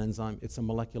more than an enzyme, it's a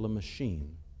molecular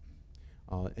machine.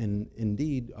 And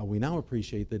indeed, we now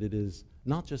appreciate that it is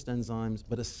not just enzymes,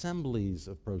 but assemblies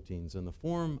of proteins in the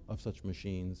form of such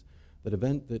machines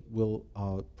that will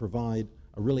provide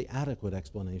a really adequate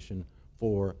explanation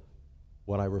for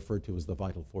what I refer to as the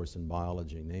vital force in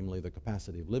biology, namely the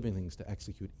capacity of living things to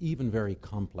execute even very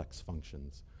complex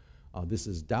functions. This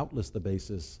is doubtless the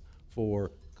basis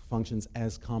for functions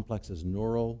as complex as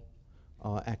neural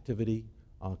activity,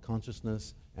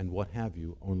 consciousness, and what have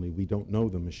you, only we don't know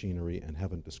the machinery and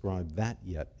haven't described that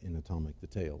yet in atomic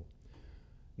detail.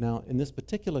 Now, in this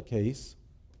particular case,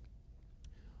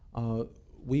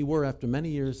 we were, after many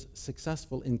years,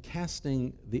 successful in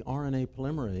casting the RNA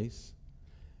polymerase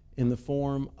in the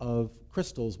form of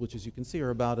crystals, which, as you can see,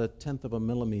 are about 1/10 of a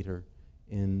millimeter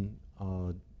in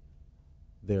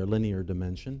their linear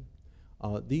dimension.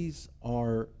 These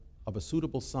are of a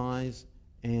suitable size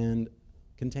and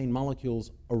contain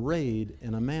molecules arrayed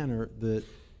in a manner that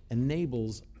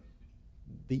enables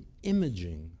the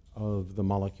imaging of the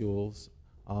molecules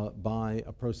by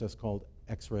a process called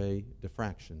X-ray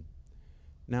diffraction.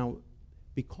 Now,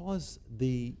 because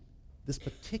this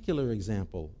particular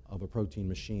example of a protein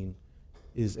machine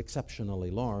is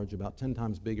exceptionally large, about 10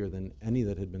 times bigger than any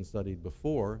that had been studied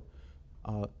before,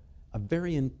 a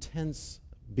very intense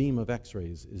beam of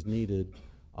X-rays is needed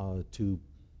to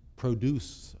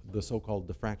produce the so-called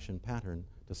diffraction pattern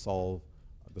to solve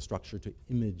the structure, to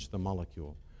image the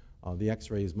molecule. The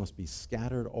X-rays must be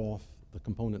scattered off the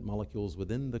component molecules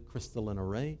within the crystalline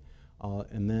array,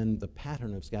 and then the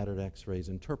pattern of scattered X-rays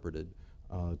interpreted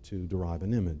to derive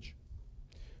an image.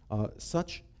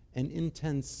 Such an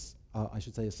intense, I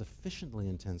should say a sufficiently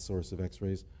intense source of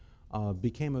X-rays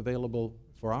became available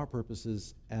for our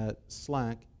purposes at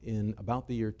SLAC in about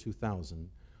the year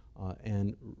 2000.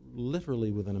 And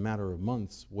literally within a matter of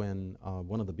months, when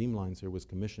one of the beamlines here was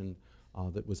commissioned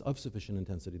that was of sufficient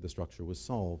intensity, the structure was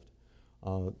solved.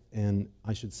 And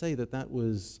I should say that that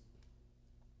was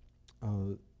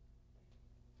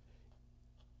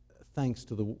thanks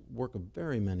to the work of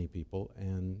very many people,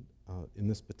 and in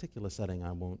this particular setting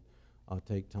I won't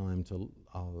take time to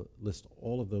list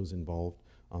all of those involved,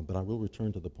 but I will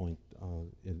return to the point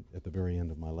at the very end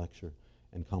of my lecture.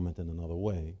 and comment in another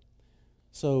way.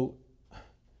 So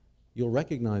you'll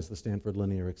recognize the Stanford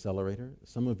Linear Accelerator.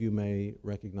 Some of you may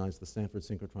recognize the Stanford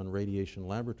Synchrotron Radiation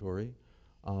Laboratory,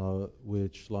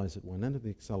 which lies at one end of the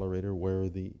accelerator where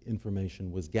the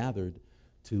information was gathered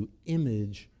to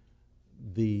image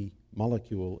the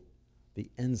molecule, the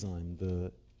enzyme,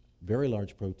 the very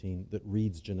large protein that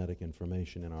reads genetic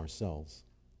information in our cells.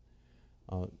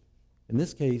 In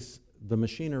this case, the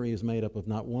machinery is made up of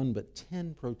not one but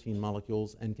 10 protein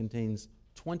molecules and contains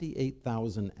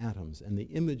 28,000 atoms. And the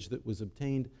image that was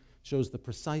obtained shows the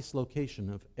precise location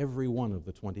of every one of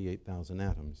the 28,000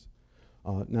 atoms.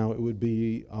 Now, it would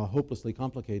be hopelessly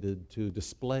complicated to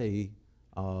display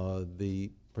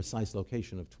the precise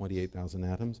location of 28,000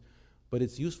 atoms, but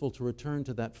it's useful to return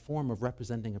to that form of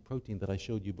representing a protein that I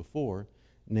showed you before,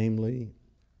 namely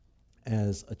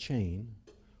as a chain,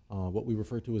 what we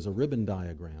refer to as a ribbon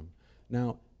diagram.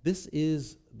 Now, this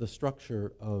is the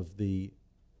structure of the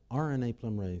RNA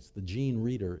polymerase, the gene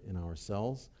reader in our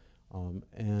cells,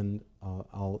 and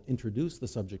I'll introduce the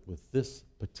subject with this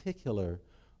particular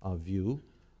view.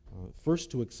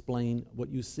 First, to explain what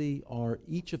you see are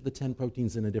each of the 10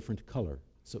 proteins in a different color.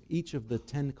 So each of the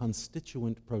 10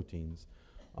 constituent proteins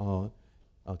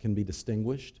can be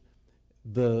distinguished.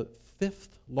 The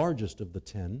fifth largest of the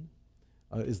 10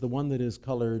 is the one that is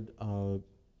colored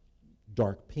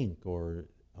dark pink or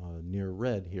near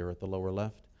red here at the lower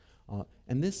left.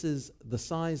 And this is the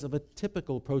size of a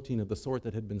typical protein of the sort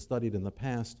that had been studied in the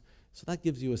past. So that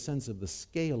gives you a sense of the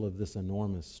scale of this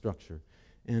enormous structure.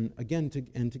 And again, to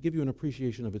give you an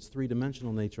appreciation of its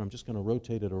three-dimensional nature, I'm just going to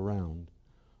rotate it around.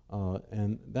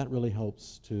 And that really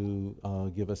helps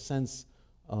to give a sense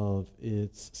of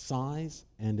its size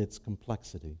and its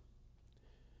complexity.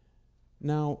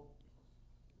 Now,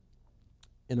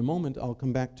 in a moment, I'll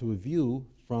come back to a view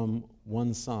from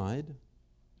one side,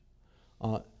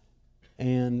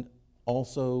 and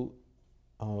also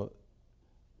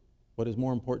what is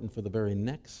more important for the very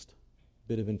next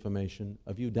bit of information,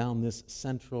 a view down this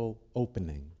central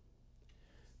opening.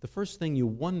 The first thing you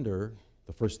wonder,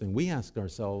 the first thing we ask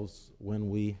ourselves when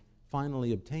we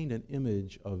finally obtained an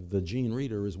image of the gene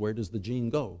reader is, where does the gene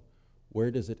go?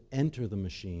 Where does it enter the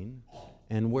machine?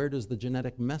 And where does the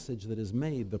genetic message that is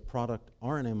made, the product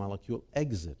RNA molecule,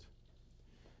 exit?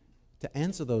 To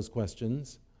answer those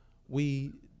questions,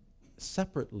 we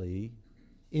separately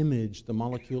image the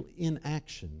molecule in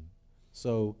action.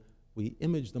 So we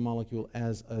image the molecule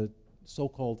as a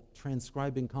so-called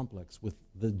transcribing complex with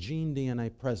the gene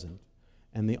DNA present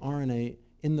and the RNA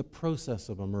in the process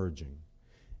of emerging.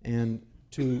 And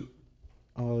to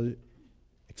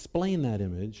explain that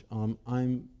image,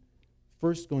 I'm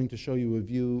first going to show you a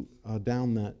view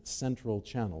down that central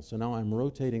channel. So now I'm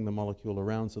rotating the molecule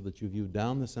around so that you view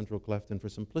down the central cleft, and for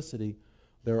simplicity,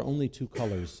 there are only 2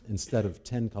 colors instead of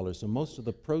 10 colors. So most of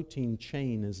the protein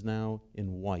chain is now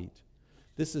in white.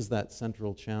 This is that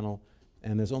central channel,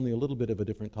 and there's only a little bit of a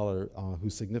different color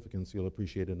whose significance you'll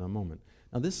appreciate in a moment.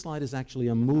 Now, this slide is actually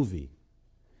a movie,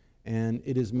 and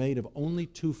it is made of only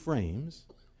 2 frames,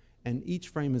 and each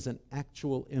frame is an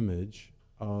actual image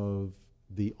of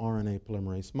the RNA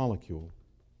polymerase molecule.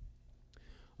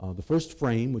 The first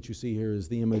frame, which you see here, is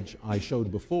the image I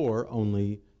showed before,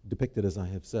 only depicted, as I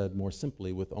have said, more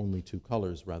simply with only 2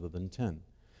 colors rather than 10.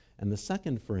 And the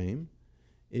second frame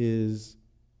is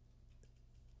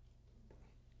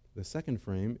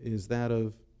that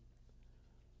of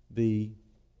the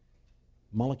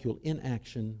molecule in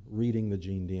action reading the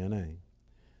gene DNA.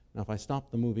 Now, if I stop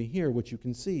the movie here, what you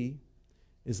can see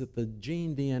is that the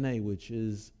gene DNA,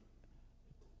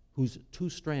 whose 2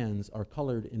 strands are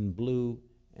colored in blue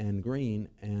and green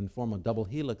and form a double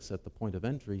helix at the point of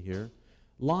entry here,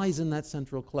 lies in that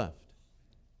central cleft.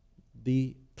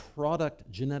 The product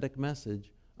genetic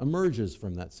message emerges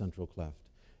from that central cleft.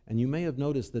 And you may have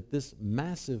noticed that this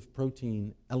massive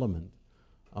protein element,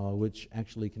 which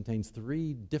actually contains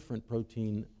 3 different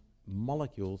protein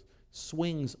molecules,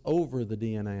 swings over the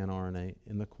DNA and RNA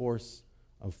in the course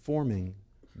of forming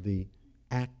the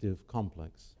active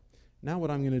complex. Now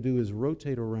what I'm going to do is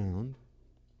rotate around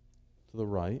to the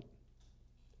right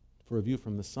for a view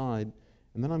from the side,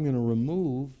 and then I'm going to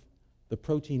remove the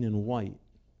protein in white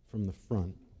from the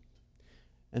front.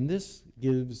 And this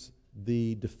gives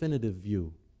the definitive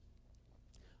view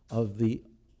of the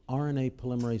RNA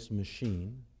polymerase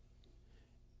machine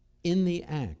in the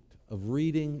act of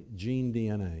reading gene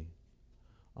DNA,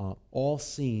 all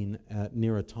seen at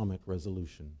near atomic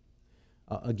resolution.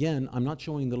 Again, I'm not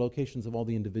showing the locations of all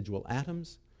the individual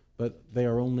atoms, but they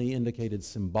are only indicated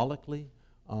symbolically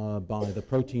by the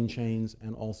protein chains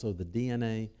and also the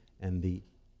DNA and the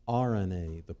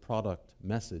RNA, the product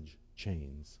message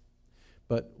chains.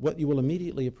 But what you will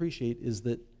immediately appreciate is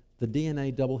that the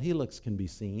DNA double helix can be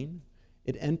seen.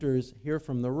 It enters here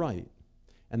from the right.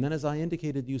 And then, as I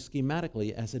indicated you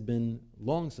schematically, as had been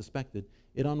long suspected,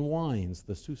 it unwinds.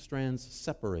 The two strands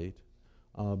separate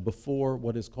before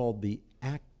what is called the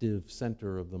active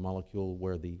center of the molecule,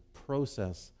 where the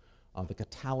process, the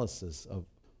catalysis of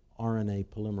RNA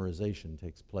polymerization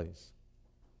takes place.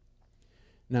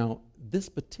 Now, this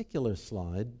particular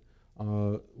slide,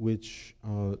 which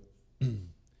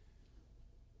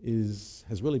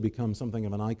has really become something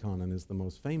of an icon and is the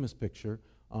most famous picture,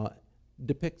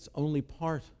 depicts only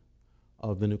part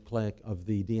of the nucleic of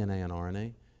the DNA and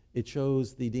RNA. It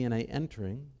shows the DNA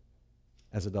entering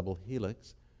as a double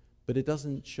helix, but it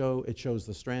doesn't show, it shows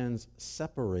the strands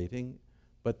separating,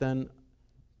 but then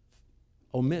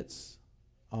omits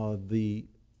the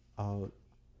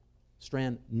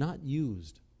strand not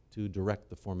used to direct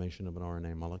the formation of an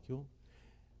RNA molecule.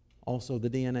 Also, the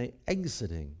DNA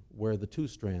exiting, where the two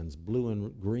strands, blue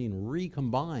and green,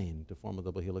 recombine to form a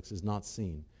double helix, is not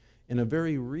seen. In a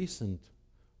very recent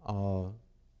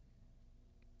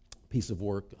piece of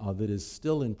work that is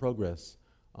still in progress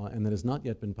and that has not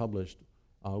yet been published,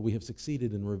 we have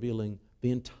succeeded in revealing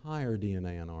the entire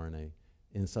DNA and RNA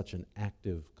in such an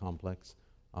active complex.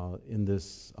 In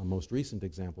this most recent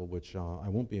example, which I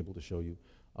won't be able to show you,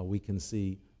 we can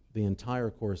see the entire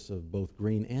course of both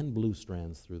green and blue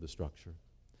strands through the structure.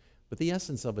 But the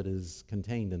essence of it is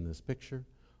contained in this picture,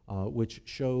 which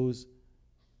shows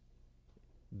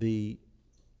the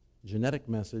genetic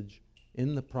message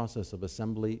in the process of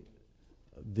assembly.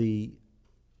 The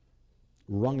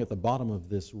rung at the bottom of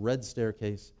this red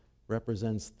staircase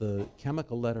represents the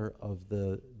chemical letter of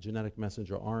the genetic message,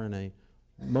 or RNA,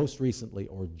 most recently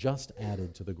or just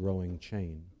added to the growing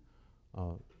chain.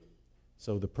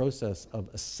 So the process of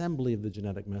assembly of the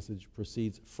genetic message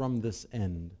proceeds from this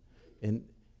end, and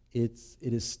it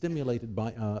is stimulated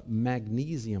by a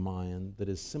magnesium ion that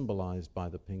is symbolized by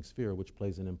the pink sphere, which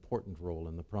plays an important role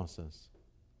in the process.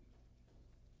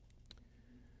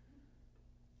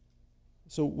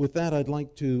 So with that, I'd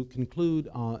like to conclude,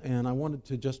 and I wanted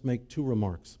to just make two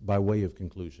remarks by way of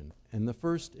conclusion. And the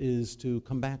first is to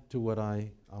come back to what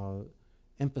I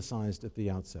emphasized at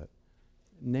the outset,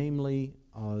 namely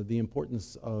the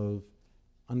importance of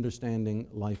understanding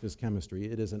life as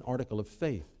chemistry. It is an article of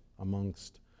faith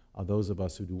amongst those of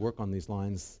us who do work on these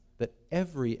lines that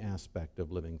every aspect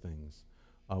of living things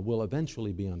will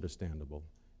eventually be understandable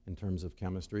in terms of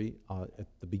chemistry. At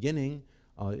the beginning,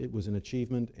 it was an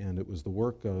achievement, and it was the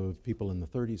work of people in the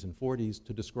 30s and 40s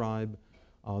to describe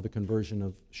the conversion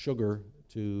of sugar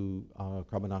to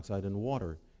carbon dioxide and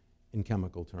water in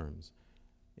chemical terms.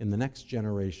 In the next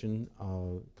generation,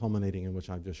 culminating in which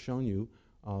I've just shown you,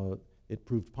 it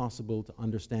proved possible to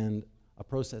understand a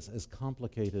process as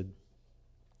complicated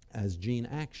as gene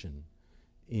action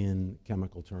in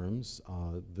chemical terms.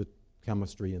 The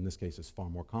chemistry in this case is far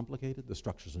more complicated. The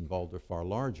structures involved are far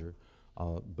larger,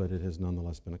 but it has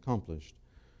nonetheless been accomplished.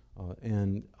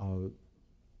 And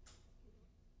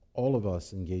all of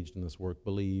us engaged in this work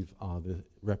believe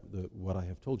what I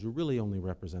have told you really only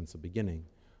represents a beginning,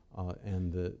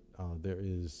 and that there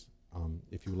is,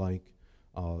 if you like,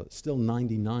 still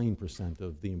 99%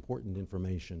 of the important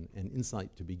information and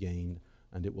insight to be gained,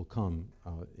 and it will come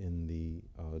in the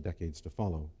decades to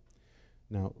follow.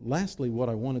 Now, lastly, what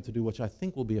I wanted to do, which I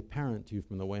think will be apparent to you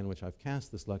from the way in which I've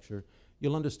cast this lecture,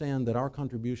 you'll understand that our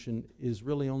contribution is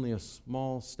really only a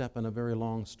small step in a very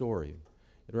long story.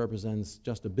 It represents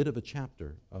just a bit of a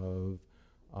chapter of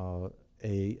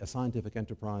a scientific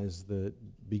enterprise that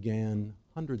began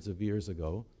hundreds of years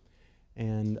ago,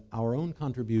 and our own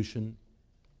contribution,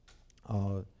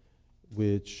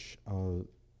 which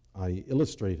I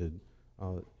illustrated,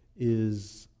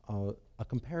 is a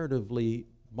comparatively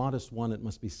modest one. It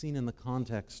must be seen in the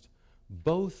context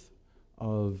both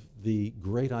of the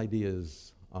great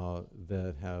ideas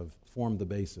that have formed the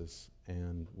basis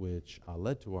and which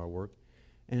led to our work,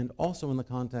 and also in the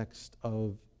context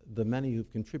of the many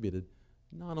who've contributed,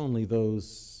 not only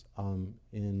those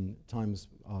in times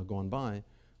gone by,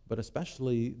 but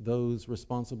especially those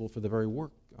responsible for the very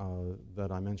work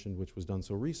that I mentioned, which was done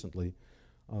so recently.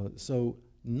 So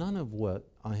none of what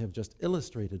I have just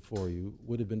illustrated for you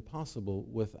would have been possible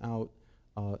without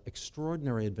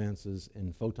extraordinary advances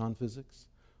in photon physics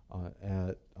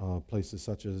at places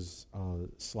such as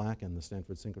SLAC and the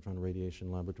Stanford Synchrotron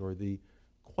Radiation Laboratory, the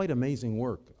quite amazing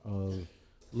work of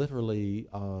literally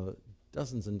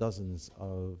dozens and dozens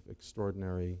of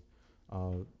extraordinary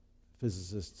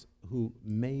physicists who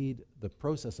made the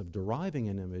process of deriving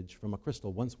an image from a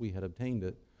crystal, once we had obtained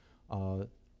it,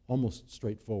 almost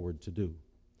straightforward to do.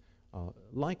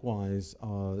 Likewise,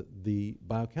 the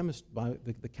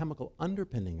chemical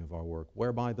underpinning of our work,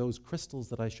 whereby those crystals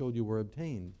that I showed you were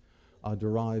obtained,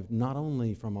 derived not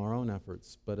only from our own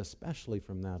efforts, but especially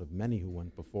from that of many who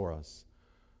went before us.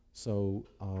 So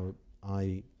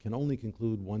I can only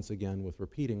conclude once again with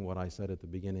repeating what I said at the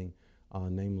beginning,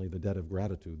 namely the debt of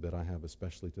gratitude that I have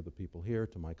especially to the people here,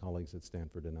 to my colleagues at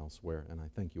Stanford and elsewhere, and I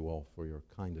thank you all for your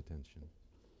kind attention.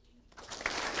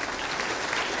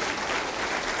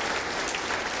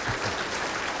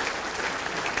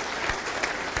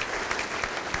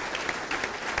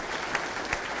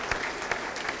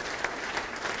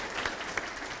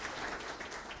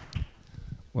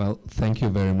 Well, thank you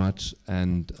very much.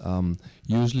 And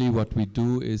usually what we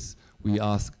do is we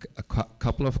ask a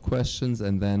couple of questions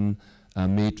and then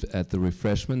meet at the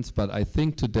refreshments. But I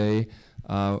think today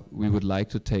we would like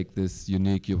to take this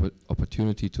unique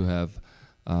opportunity to have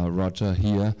Roger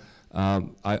here.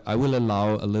 I will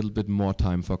allow a little bit more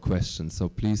time for questions, so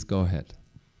please go ahead.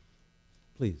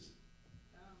 Please.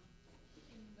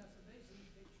 In that amazing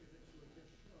picture that you were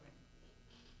just showing,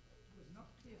 it was not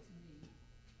clear to me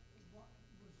what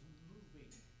was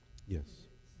moving. Yes.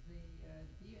 Is it the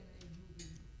DNA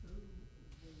moving through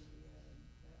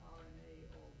the RNA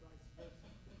or vice versa?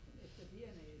 If the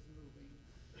DNA is moving,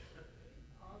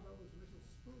 are those little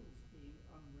spools being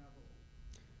unraveled?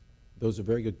 Those are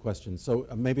very good questions. So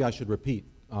maybe I should repeat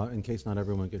in case not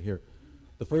everyone could hear.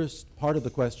 The first part of the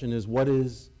question is what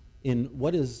is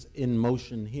in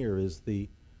motion here? Is the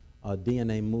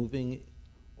DNA moving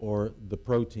or the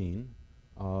protein?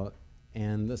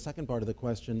 And the second part of the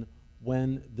question,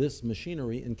 when this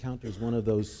machinery encounters one of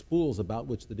those spools about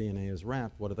which the DNA is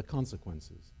wrapped, what are the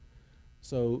consequences?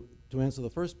 So to answer the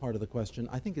first part of the question,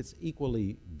 I think it's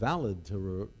equally valid to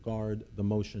regard the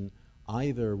motion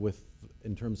either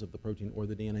in terms of the protein or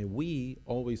the DNA. We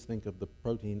always think of the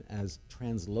protein as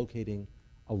translocating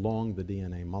along the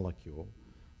DNA molecule.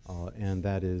 And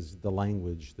that is the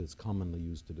language that's commonly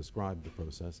used to describe the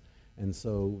process. And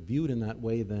so viewed in that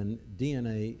way, then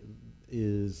DNA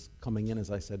is coming in,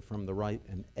 as I said, from the right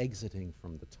and exiting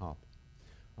from the top.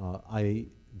 I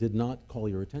did not call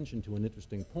your attention to an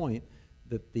interesting point,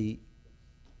 that the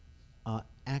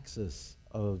axis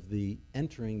of the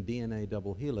entering DNA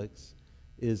double helix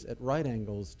is at right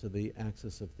angles to the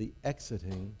axis of the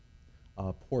exiting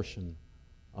portion,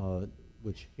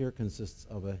 which here consists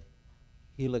of a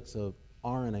helix of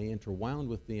RNA interwound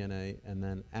with DNA, and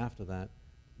then after that,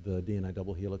 the DNA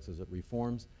double helix as it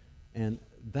reforms. And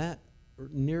that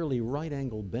nearly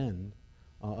right-angle bend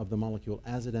of the molecule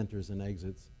as it enters and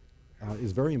exits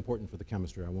is very important for the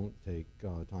chemistry. I won't take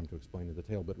time to explain in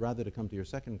detail, but rather to come to your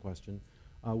second question,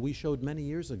 we showed many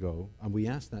years ago, and we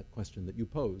asked that question that you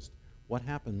posed, what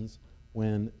happens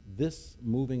when this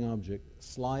moving object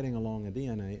sliding along a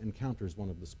DNA encounters one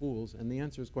of the spools? And the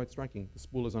answer is quite striking. The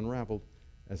spool is unraveled,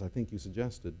 as I think you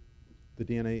suggested. The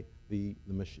DNA,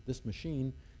 this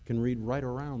machine can read right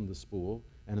around the spool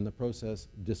and in the process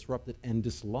disrupt it and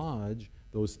dislodge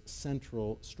those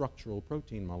central structural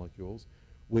protein molecules,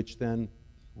 which then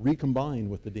recombine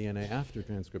with the DNA after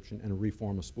transcription and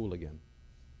reform a spool again.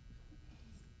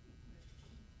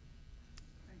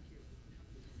 Thank you.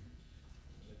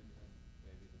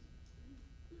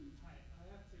 Hi, I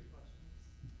have two questions.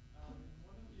 In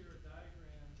one of your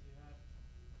diagrams, you had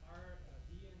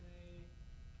DNA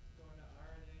going to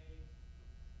RNA,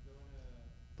 going to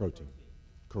protein.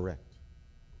 Correct.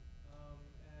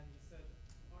 And you said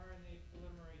RNA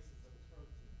polymerase is a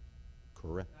protein.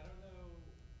 Correct. I don't know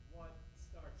what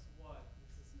starts what.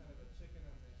 This is kind of a chicken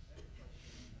and the egg question.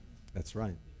 That's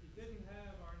right. If you didn't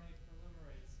have RNA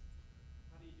polymerase,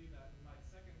 how do you do that? And my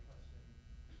second question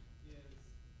is,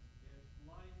 if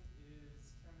life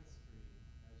is chemistry,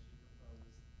 as you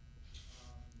proposed,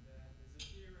 then is it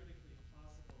theoretically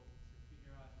possible to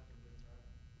figure out how to live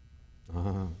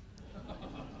forever?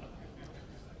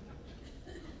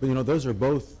 But you know, those are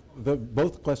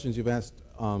both questions you've asked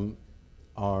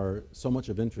are so much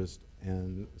of interest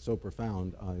and so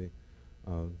profound, I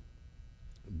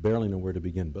barely know where to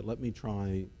begin. But let me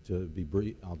try to be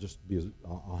brief.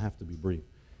 I'll have to be brief.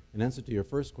 In answer to your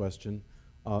first question,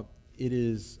 it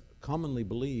is commonly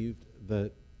believed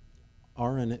that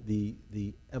RNA,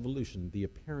 the evolution, the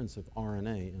appearance of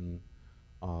RNA in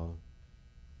on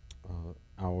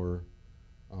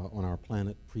our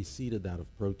planet preceded that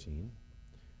of protein.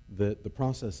 That the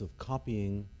process of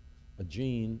copying a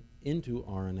gene into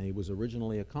RNA was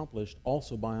originally accomplished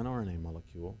also by an RNA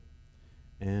molecule,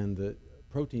 and that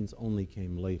proteins only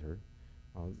came later.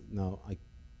 Now,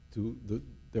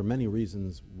 there are many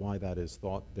reasons why that is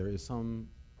thought. There is some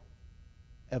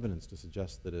evidence to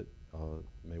suggest that it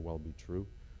may well be true.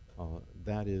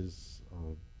 That is,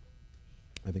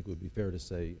 I think it would be fair to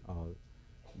say,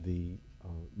 the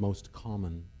most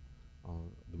common,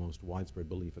 the most widespread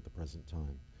belief at the present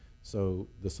time. So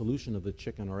the solution of the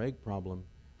chicken or egg problem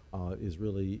is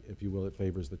really, if you will, it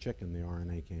favors the chicken. The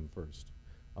RNA came first.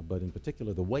 But in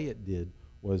particular, the way it did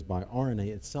was by RNA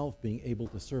itself being able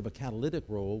to serve a catalytic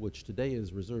role, which today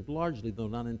is reserved largely, though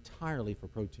not entirely, for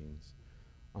proteins.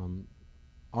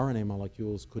 RNA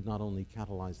molecules could not only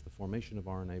catalyze the formation of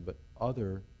RNA, but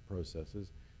other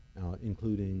processes,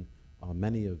 including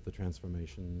many of the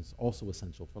transformations also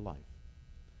essential for life.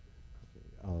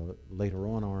 Later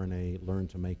on, RNA learned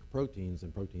to make proteins,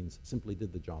 and proteins simply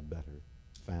did the job better,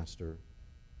 faster,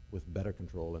 with better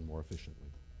control, and more efficiently.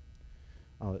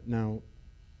 Now,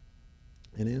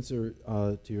 in answer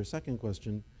to your second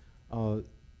question,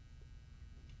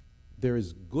 there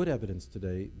is good evidence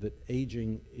today that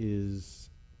aging is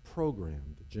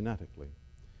programmed genetically,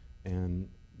 and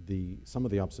some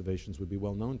of the observations would be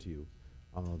well known to you.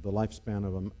 The lifespan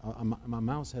of a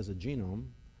mouse has a genome.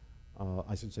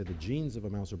 I should say the genes of a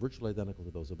mouse are virtually identical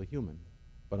to those of a human,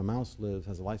 but a mouse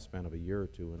has a lifespan of a year or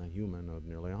two, and a human of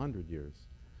nearly 100 years.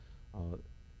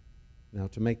 Now,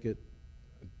 to make it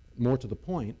more to the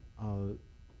point,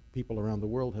 people around the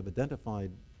world have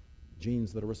identified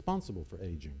genes that are responsible for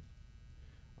aging.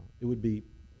 It would be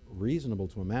reasonable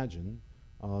to imagine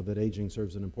that aging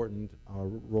serves an important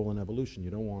role in evolution. You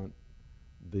don't want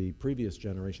the previous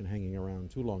generation hanging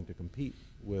around too long to compete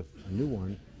with a new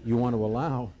one. You want to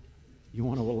allow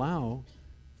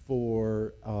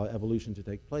for evolution to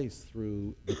take place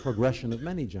through the progression of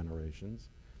many generations,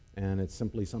 and it's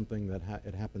simply something that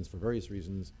it happens for various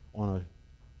reasons on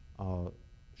a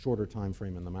shorter time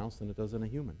frame in the mouse than it does in a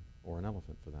human or an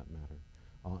elephant, for that matter.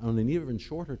 On an even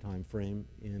shorter time frame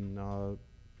in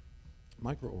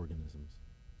microorganisms.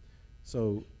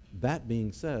 So that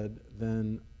being said,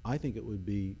 then I think it would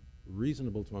be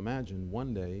reasonable to imagine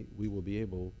one day we will be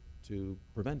able to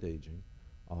prevent aging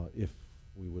if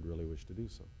we would really wish to do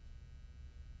so.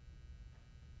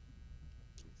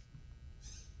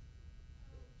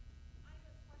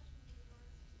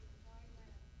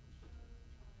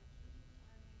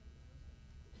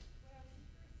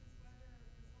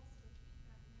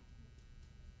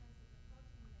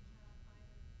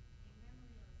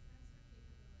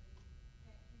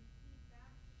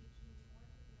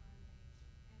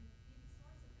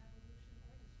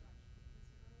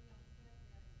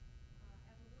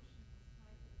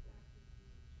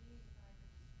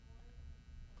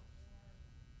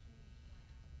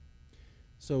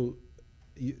 So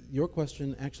your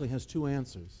question actually has two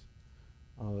answers.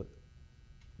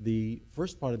 The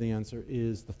first part of the answer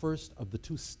is the first of the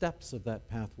two steps of that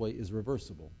pathway is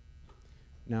reversible.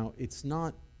 Now, it's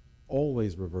not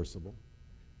always reversible,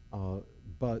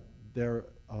 but there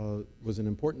was an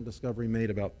important discovery made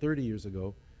about 30 years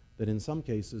ago that in some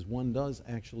cases one does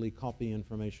actually copy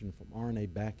information from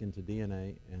RNA back into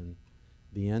DNA, and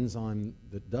the enzyme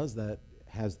that does that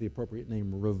has the appropriate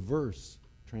name reverse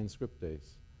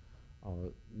transcriptase.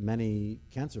 Many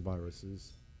cancer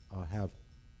viruses have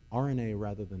RNA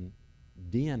rather than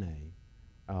DNA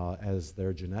as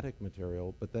their genetic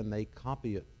material, but then they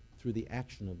copy it through the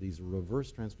action of these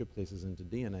reverse transcriptases into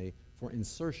DNA for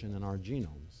insertion in our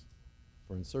genomes,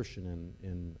 for insertion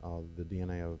in the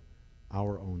DNA of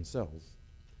our own cells.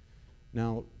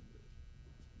 Now,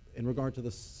 in regard to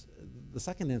this, the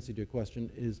second answer to your question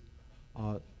is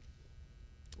a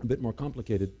bit more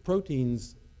complicated.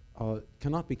 Proteins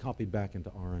cannot be copied back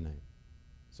into RNA.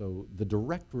 So the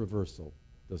direct reversal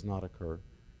does not occur,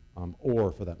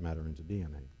 or for that matter, into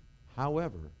DNA.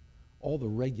 However, all the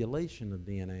regulation of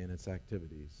DNA and its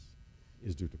activities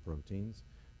is due to proteins.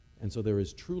 And so there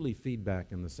is truly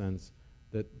feedback in the sense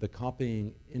that the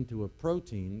copying into a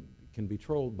protein can be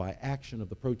controlled by action of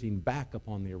the protein back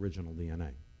upon the original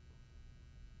DNA.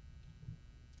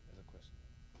 Another question.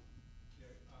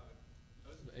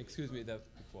 Excuse me, that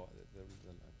before there was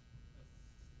a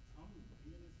Some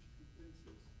DNA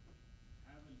sequences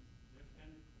have a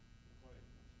left-handed coil.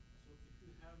 So if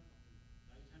you have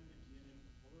right-handed DNA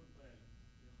followed by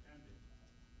left-handed,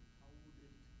 how would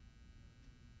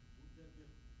there be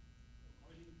a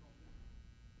coiling problem?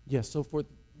 Yes, so for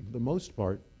the most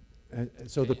part,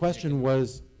 so the question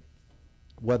was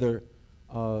whether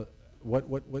the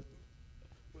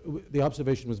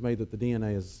observation was made that the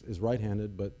DNA is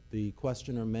right-handed, but the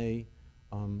questioner may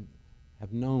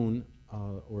have known,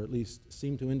 or at least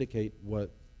seem to indicate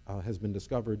what has been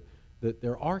discovered, that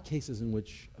there are cases in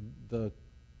which the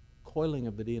coiling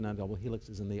of the DNA double helix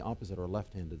is in the opposite or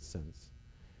left-handed sense.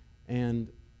 And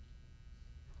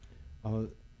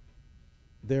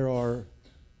there are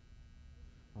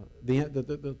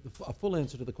A full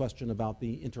answer to the question about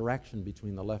the interaction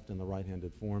between the left and the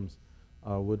right-handed forms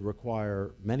would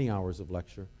require many hours of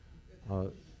lecture.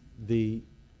 The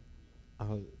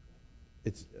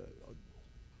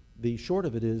short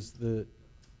of it is that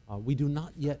we do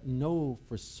not yet know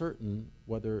for certain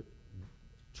whether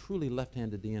truly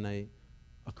left-handed DNA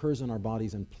occurs in our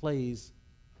bodies and plays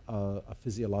a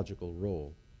physiological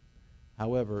role.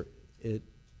 However, it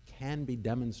can be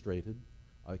demonstrated,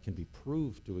 it can be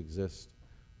proved to exist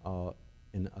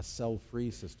in a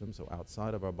cell-free system, so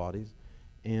outside of our bodies.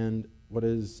 And what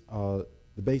is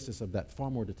the basis of that far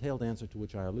more detailed answer to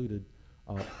which I alluded,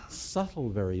 subtle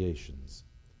variations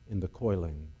in the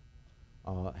coiling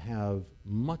have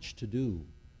much to do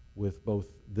with both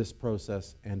this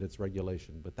process and its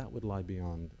regulation, but that would lie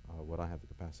beyond what I have the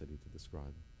capacity to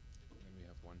describe. And we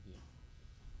have one here.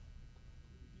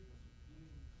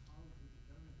 How to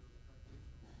determine those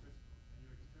characteristics of the crystal? Can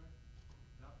you extract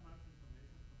that much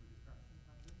information from the diffraction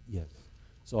pattern? Yes,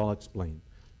 so I'll explain.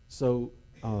 So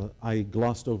I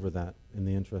glossed over that in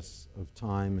the interests of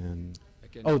time and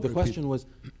Again, the question was,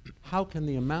 how can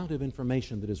the amount of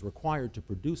information that is required to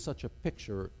produce such a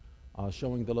picture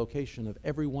showing the location of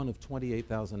every one of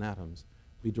 28,000 atoms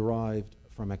be derived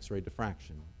from X-ray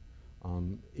diffraction?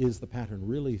 Is the pattern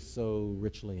really so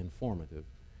richly informative?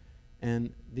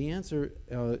 And the answer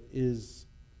is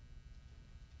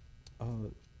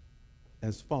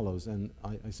as follows, and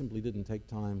I simply didn't take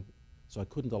time, so I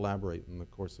couldn't elaborate in the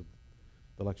course of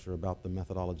the lecture about the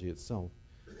methodology itself.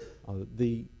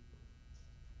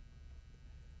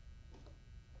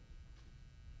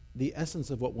 The essence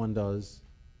of what one does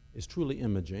is truly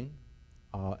imaging,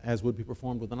 as would be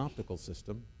performed with an optical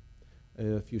system.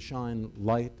 If you shine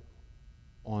light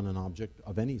on an object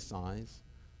of any size,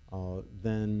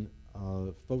 then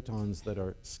photons that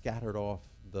are scattered off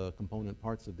the component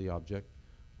parts of the object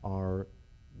are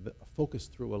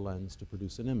focused through a lens to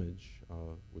produce an image,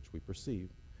 which we perceive.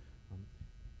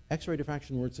 X-ray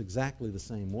diffraction works exactly the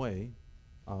same way.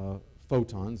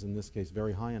 Photons, in this case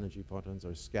very high energy photons,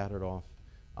 are scattered off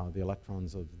the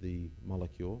electrons of the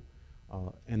molecule,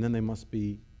 and then they must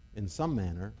be, in some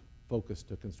manner, focused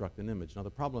to construct an image. Now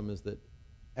the problem is that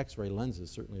X-ray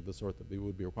lenses, certainly of the sort that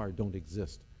would be required, don't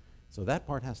exist. So that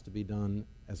part has to be done,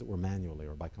 as it were, manually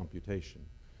or by computation.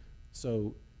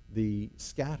 So the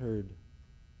scattered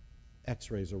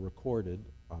X-rays are recorded.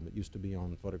 It used to be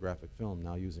on photographic film,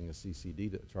 now using a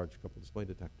CCD, charge coupled display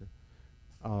detector.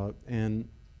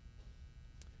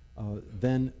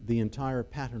 Then the entire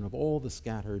pattern of all the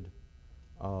scattered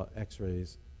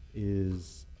X-rays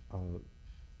is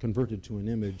converted to an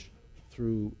image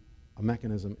through a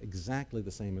mechanism exactly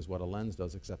the same as what a lens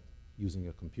does, except using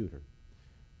a computer.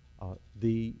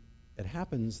 It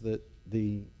happens that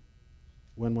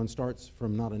when one starts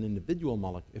from not an individual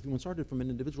molecule, if one started from an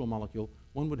individual molecule,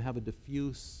 one would have a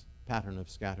diffuse pattern of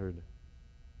scattered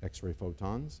X-ray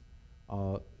photons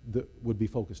that would be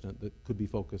focused, that could be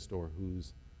focused, or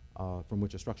whose from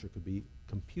which a structure could be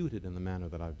computed in the manner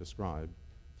that I've described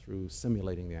through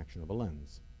simulating the action of a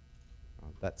lens.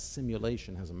 That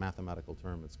simulation has a mathematical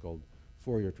term. It's called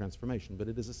Fourier transformation, but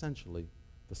it is essentially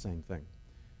the same thing.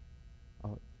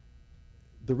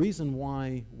 The reason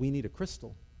why we need a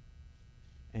crystal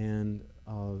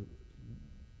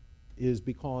is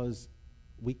because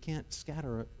we can't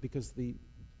scatter it, because the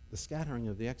scattering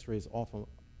of the X-rays off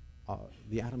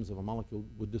the atoms of a molecule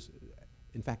would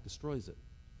in fact destroys it.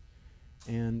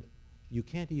 And you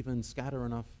can't even scatter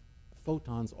enough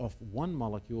photons off one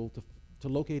molecule to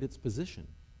locate its position,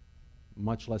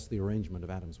 much less the arrangement of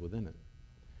atoms within it.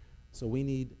 So we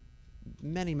need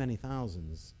many, many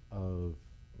thousands of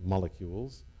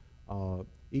molecules,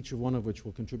 each of one of which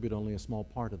will contribute only a small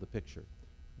part of the picture.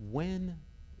 When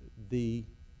a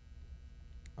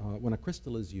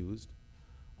crystal is used,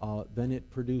 then it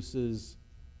produces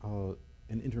an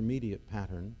intermediate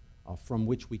pattern from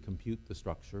which we compute the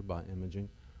structure by imaging,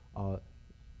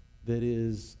 that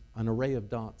is an array of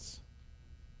dots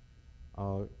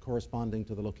corresponding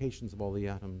to the locations of all the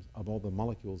atoms, of all the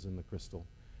molecules in the crystal.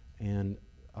 And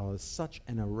such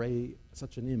an array,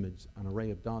 such an image, an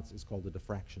array of dots, is called a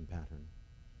diffraction pattern.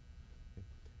 Okay.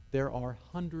 There are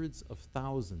hundreds of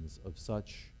thousands of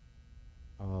such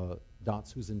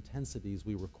dots whose intensities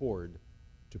we record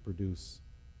to produce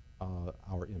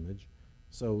our image.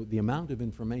 So the amount of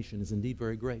information is indeed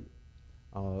very great.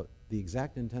 The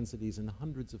exact intensities in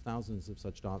hundreds of thousands of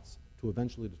such dots to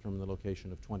eventually determine the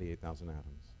location of 28,000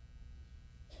 atoms.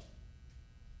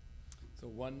 So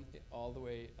one all the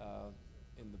way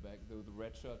in the back, the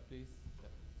red shirt, please.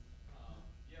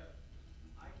 Yeah,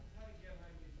 I kind of get how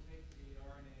you take the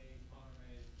RNA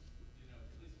polymerase, at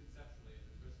least conceptually, in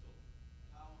the crystal.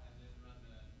 How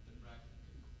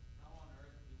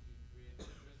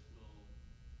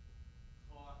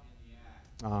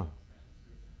Yeah,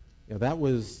 that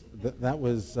was,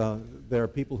 there are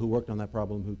people who worked on that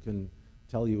problem who can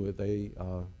tell you that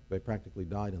they practically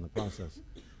died in the process.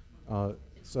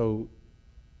 So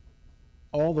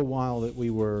all the while that we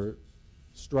were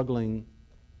struggling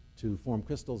to form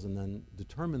crystals and then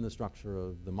determine the structure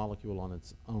of the molecule on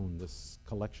its own, this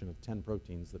collection of 10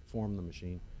 proteins that form the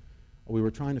machine, we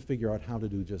were trying to figure out how to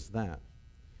do just that.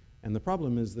 And the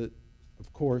problem is that,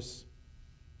 of course,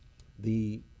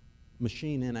 the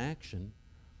machine in action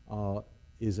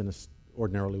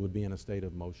ordinarily would be in a state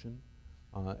of motion,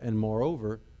 and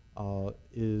moreover,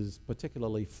 is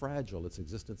particularly fragile. Its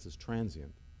existence is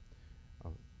transient.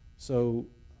 So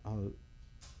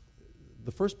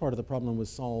the first part of the problem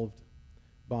was solved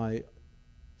by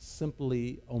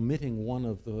simply omitting one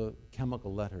of the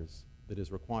chemical letters that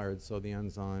is required so the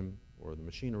enzyme or the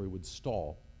machinery would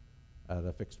stall at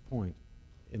a fixed point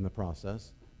in the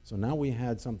process. So now we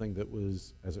had something that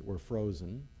was, as it were,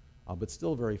 frozen, but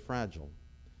still very fragile.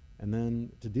 And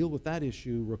then to deal with that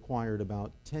issue required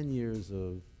about 10 years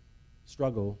of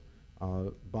struggle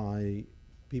by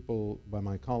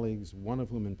my colleagues, one of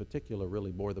whom in particular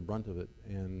really bore the brunt of it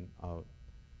and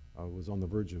was on the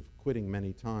verge of quitting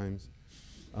many times.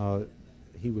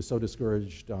 He was so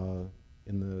discouraged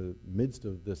in the midst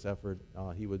of this effort,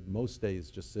 he would most days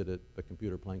just sit at the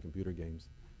computer playing computer games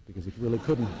because he really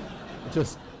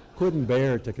just couldn't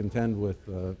bear to contend with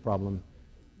the problem.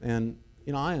 And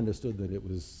you know, I understood that it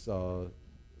was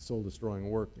soul-destroying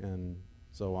work, and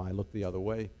so I looked the other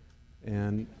way.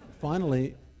 And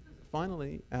finally,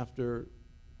 after,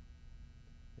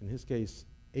 in his case,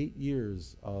 8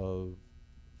 years of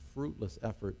fruitless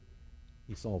effort,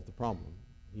 he solved the problem.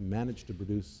 He managed to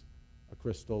produce a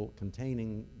crystal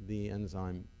containing the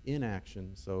enzyme in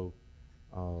action, so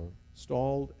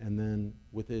stalled, and then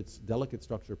with its delicate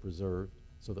structure preserved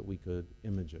so that we could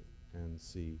image it and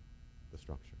see the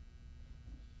structure.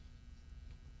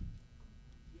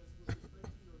 Yes, with respect to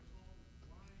your talk,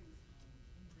 why is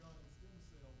embryonic stem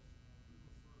cells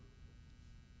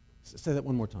preferred? Say that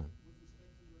one more time. With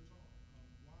respect to your talk,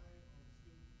 why are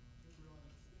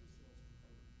embryonic stem cells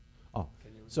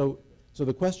preferred? So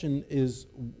the question is,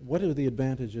 what are the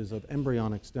advantages of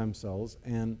embryonic stem cells?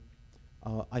 And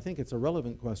I think it's a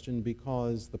relevant question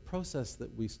because the process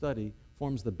that we study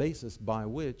forms the basis by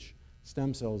which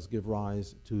stem cells give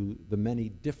rise to the many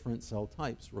different cell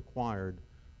types required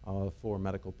for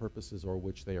medical purposes or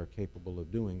which they are capable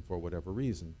of doing for whatever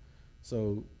reason.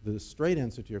 So the straight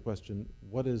answer to your question,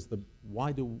 why does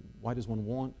one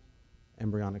want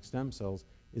embryonic stem cells,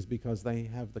 is because they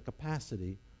have the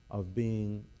capacity of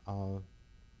being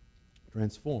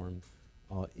transformed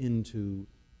into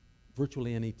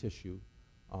virtually any tissue,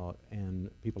 and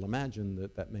people imagine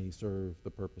that that may serve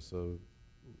the purpose of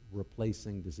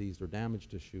replacing diseased or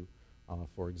damaged tissue,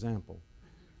 for example.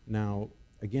 Now,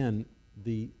 again,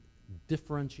 the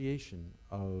differentiation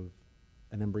of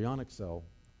an embryonic cell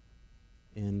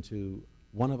into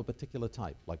one of a particular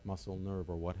type, like muscle, nerve,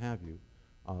 or what have you,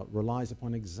 relies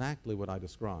upon exactly what I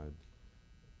described.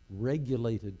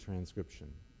 Regulated transcription.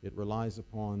 It relies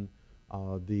upon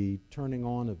the turning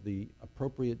on of the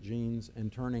appropriate genes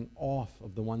and turning off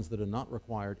of the ones that are not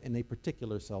required in a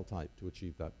particular cell type to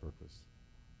achieve that purpose.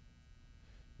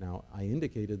 Now, I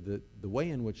indicated that the way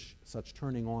in which such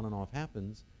turning on and off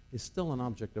happens is still an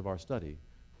object of our study.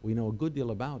 We know a good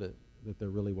deal about it that there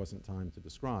really wasn't time to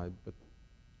describe, but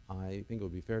I think it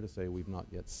would be fair to say we've not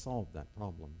yet solved that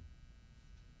problem.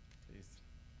 Please.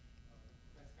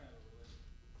 That's kind of a related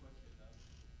question.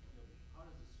 How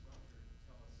does the structure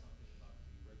tell us something about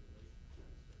the regulation of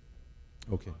transcription?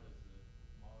 Okay. How does the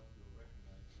molecule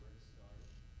recognize where to start,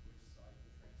 which site to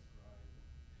transcribe,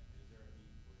 and is there a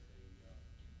need for, say,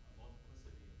 a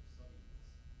multiplicity of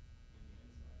subunits in the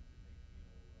enzyme to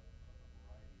make, a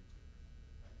variety of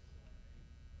different types of RNA?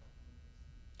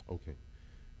 Okay.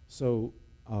 So,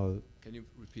 Can you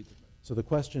repeat it? so the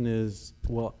question is,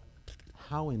 well,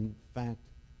 how in fact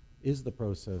is the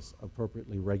process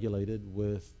appropriately regulated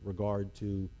with regard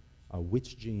to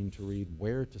which gene to read,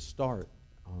 where to start,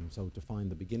 so to find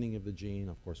the beginning of the gene,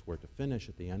 of course, where to finish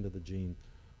at the end of the gene,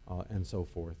 and so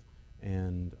forth,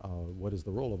 and what is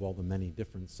the role of all the many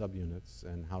different subunits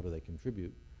and how do they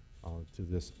contribute to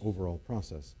this overall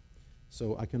process.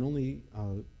 So I can only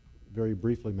very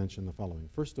briefly mention the following.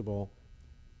 First of all,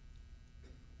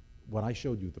 what I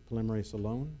showed you, the polymerase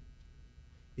alone,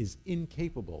 is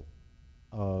incapable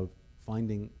of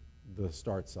finding the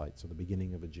start site, so the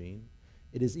beginning of a gene.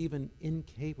 It is even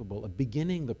incapable of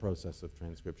beginning the process of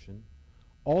transcription.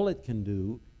 All it can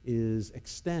do is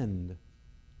extend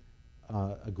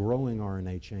a growing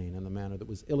RNA chain in the manner that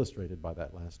was illustrated by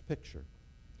that last picture.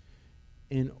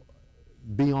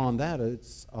 beyond that,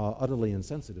 it's utterly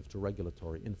insensitive to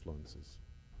regulatory influences.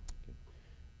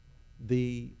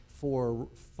 Okay. For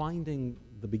finding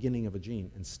the beginning of a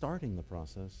gene and starting the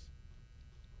process,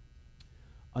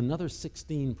 another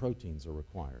 16 proteins are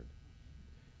required.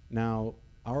 Now,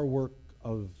 our work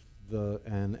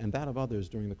and that of others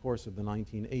during the course of the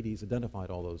 1980s identified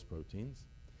all those proteins.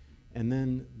 And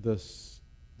then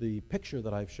the picture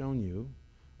that I've shown you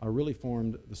really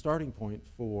formed the starting point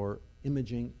for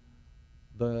imaging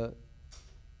the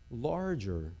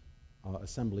larger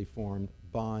assembly formed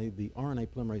by the RNA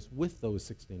polymerase with those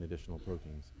 16 additional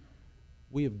proteins.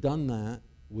 We have done that.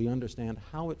 We understand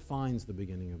how it finds the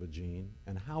beginning of a gene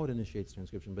and how it initiates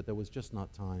transcription, but there was just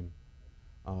not time,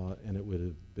 and it would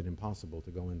have been impossible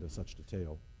to go into such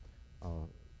detail.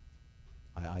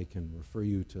 I can refer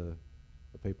you to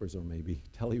the papers or maybe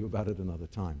tell you about it another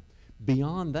time.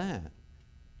 Beyond that,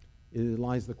 it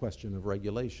lies the question of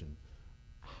regulation.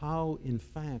 How, in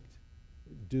fact,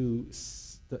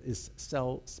 is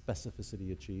cell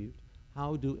specificity achieved?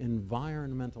 How do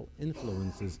environmental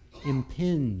influences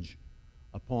impinge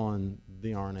upon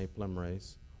the RNA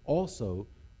polymerase? Also,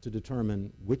 to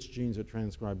determine which genes are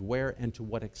transcribed where and to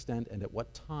what extent and at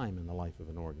what time in the life of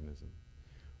an organism.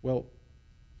 Well,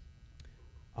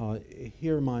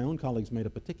 here my own colleagues made a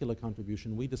particular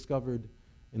contribution. We discovered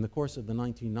in the course of the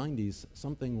 1990s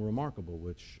something remarkable,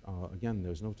 which, again,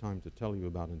 there's no time to tell you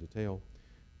about in detail.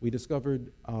 We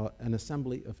discovered an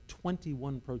assembly of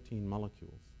 21 protein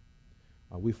molecules.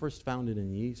 We first found it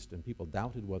in yeast, and people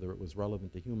doubted whether it was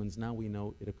relevant to humans. Now we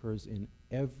know it occurs in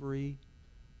every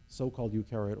so-called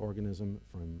eukaryote organism,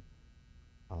 from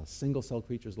single-cell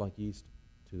creatures like yeast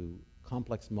to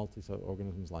complex multi-cell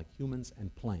organisms like humans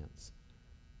and plants.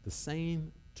 The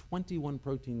same 21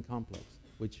 protein complex,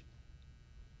 which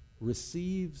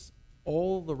receives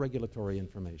all the regulatory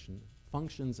information,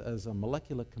 functions as a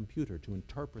molecular computer to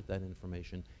interpret that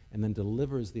information, and then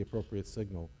delivers the appropriate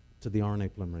signal to the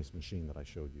RNA polymerase machine that I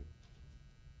showed you.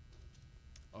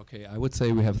 Okay, I would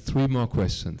say we have 3 more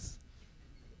questions.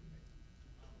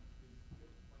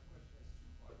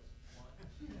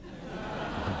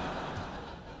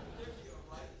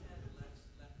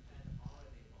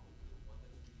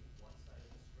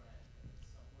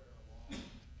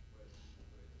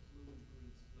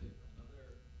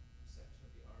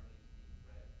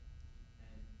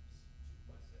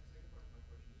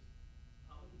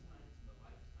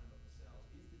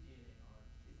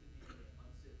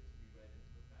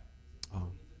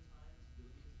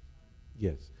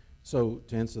 Yes. So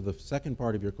to answer the second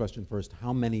part of your question first,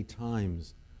 how many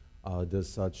times does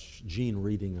such gene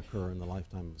reading occur in the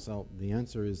lifetime of a cell? The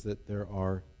answer is that there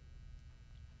are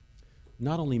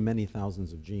not only many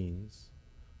thousands of genes,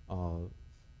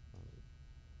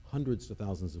 hundreds to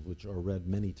thousands of which are read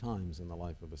many times in the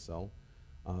life of a cell,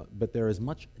 but there is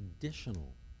much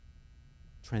additional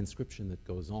transcription that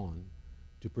goes on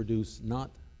to produce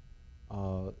not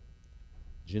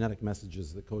genetic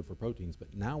messages that code for proteins, but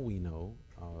now we know,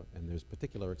 and there's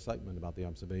particular excitement about the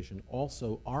observation,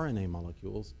 also RNA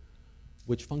molecules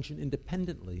which function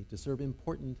independently to serve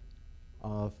important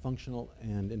functional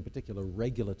and, in particular,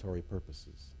 regulatory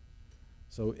purposes.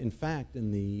 So, in fact,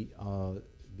 in the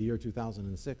year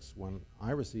 2006, when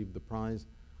I received the prize,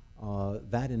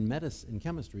 that in medicine, in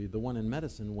chemistry, the one in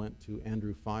medicine went to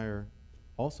Andrew Fire,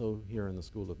 also here in the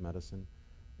School of Medicine,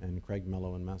 and Craig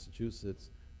Mello in Massachusetts,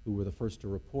 who were the first to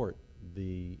report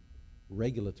the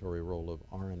regulatory role of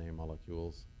RNA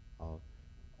molecules,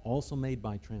 also made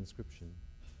by transcription,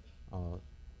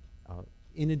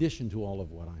 in addition to all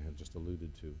of what I have just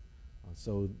alluded to.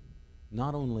 So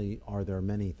not only are there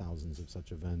many thousands of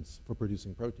such events for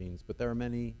producing proteins, but there are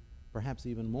many, perhaps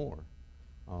even more,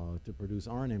 to produce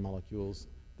RNA molecules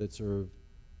that serve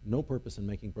no purpose in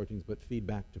making proteins but feed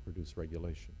back to produce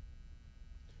regulation.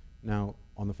 Now,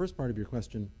 on the first part of your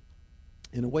question,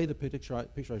 in a way, the picture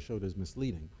I showed is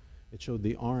misleading. It showed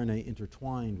the RNA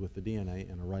intertwined with the DNA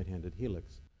in a right-handed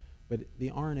helix. But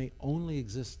the RNA only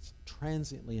exists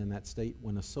transiently in that state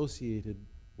when associated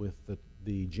with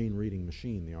the gene-reading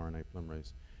machine, the RNA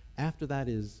polymerase. After that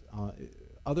is,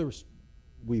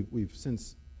 we've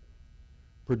since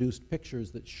produced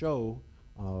pictures that show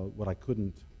what I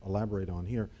couldn't elaborate on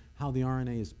here, how the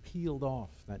RNA is peeled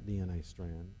off that DNA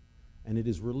strand, and it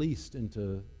is released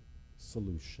into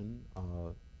solution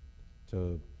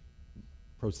to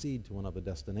proceed to another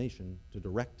destination to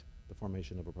direct the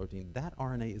formation of a protein. That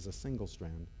RNA is a single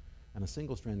strand, and a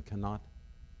single strand cannot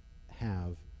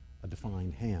have a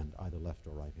defined hand, either left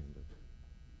or right-handed.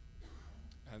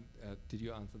 And did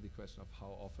you answer the question of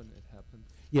how often it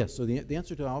happens? Yes, so the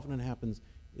answer to how often it happens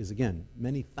is, again,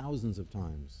 many thousands of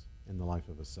times in the life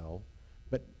of a cell.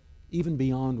 But even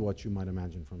beyond what you might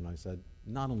imagine from what I said,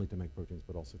 not only to make proteins,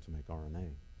 but also to make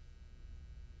RNA.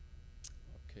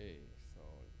 Okay, so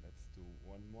let's do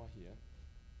one more here.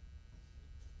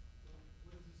 So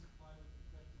what does this imply with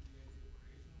respect to the idea of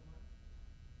creation of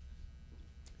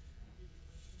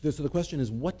life? So the question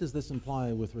is, what does this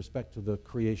imply with respect to the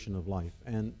creation of life?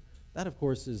 And that, of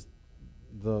course, is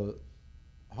the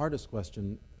hardest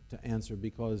question to answer,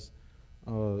 because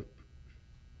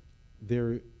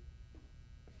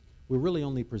we're really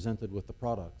only presented with the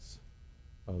products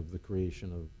of the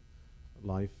creation of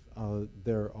life.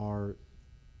 There are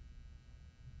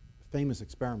famous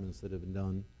experiments that have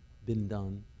been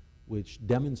done which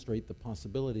demonstrate the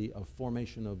possibility of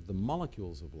formation of the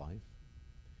molecules of life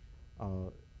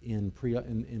in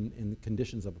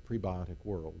conditions of a prebiotic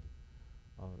world.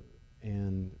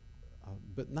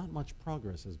 But not much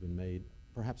progress has been made,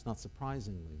 perhaps not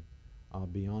surprisingly,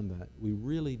 beyond that. We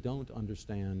really don't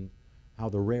understand how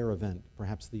the rare event,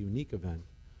 perhaps the unique event,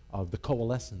 of the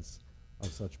coalescence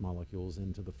of such molecules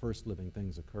into the first living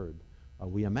things occurred.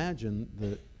 We imagine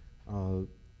that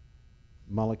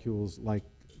molecules like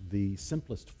the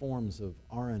simplest forms of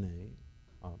RNA,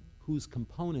 whose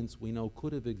components we know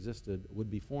could have existed, would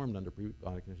be formed under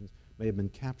prebiotic conditions, may have been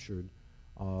captured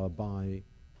by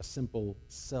a simple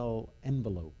cell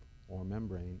envelope or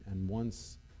membrane, and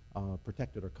once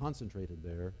protected or concentrated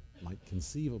there, might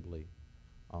conceivably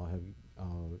have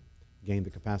gained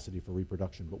the capacity for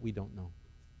reproduction, but we don't know.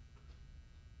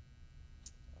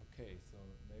 Okay, so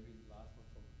maybe the last one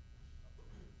from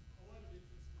A lot of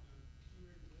interest in gene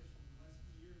regulation in the last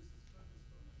few years is focused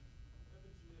on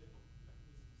epigenetic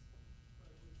mechanisms by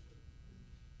which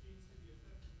genes can be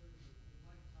affected during the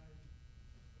lifetime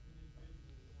of an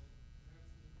individual, or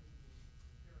perhaps an individual's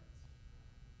parents.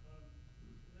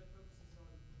 And that focuses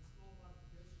on small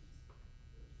modifications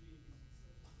of genes,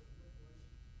 such as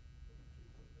methylation on a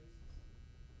frequent basis.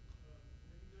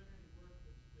 Have you done any work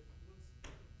that looks at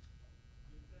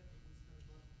the effect of these kind of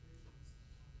modifications on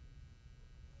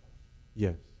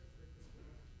Yes.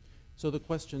 So the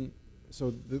question,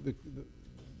 the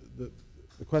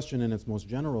question in its most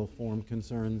general form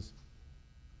concerns,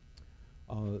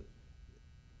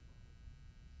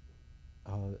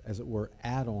 as it were,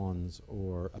 add-ons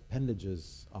or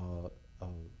appendages,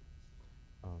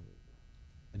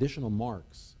 additional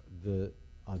marks that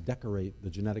decorate the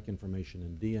genetic information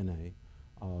in DNA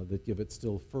that give it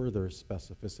still further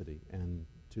specificity. And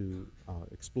to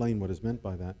explain what is meant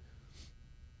by that,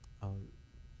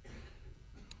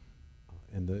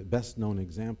 and the best known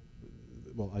example,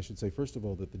 well, I should say first of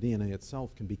all that the DNA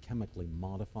itself can be chemically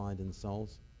modified in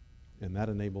cells, and that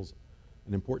enables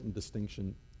an important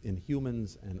distinction in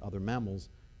humans and other mammals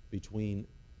between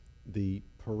the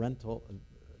parental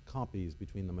copies,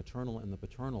 between the maternal and the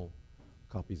paternal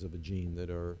copies of a gene that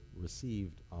are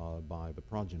received by the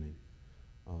progeny.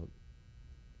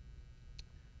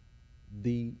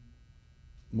 The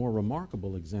more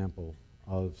remarkable example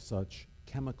of such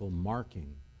chemical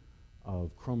marking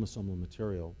of chromosomal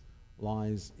material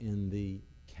lies in the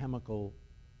chemical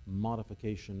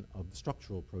modification of the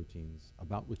structural proteins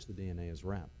about which the DNA is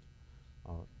wrapped.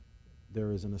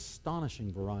 There is an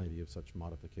astonishing variety of such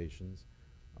modifications,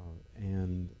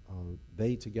 and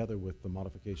they, together with the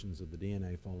modifications of the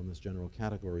DNA, fall in this general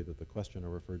category that the questioner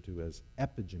referred to as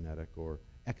epigenetic or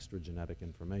extragenetic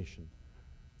information.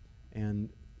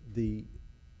 And the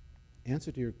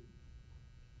answer to your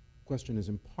question is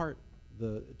in part,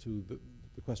 the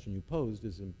question you posed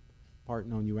is in part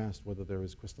known. You asked whether there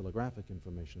is crystallographic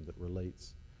information that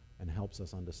relates and helps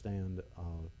us understand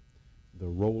the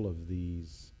role of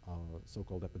these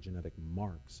so-called epigenetic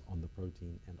marks on the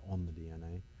protein and on the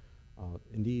DNA.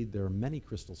 Indeed, there are many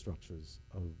crystal structures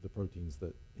of the proteins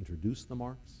that introduce the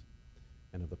marks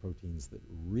and of the proteins that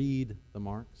read the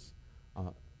marks.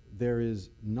 There is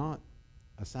not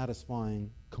a satisfying,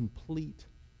 complete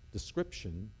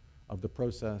description of the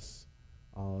process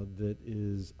that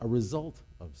is a result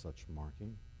of such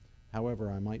marking.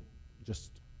 However, I might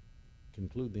just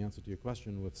conclude the answer to your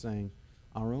question with saying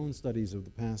our own studies of the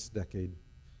past decade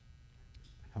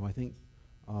have, I think,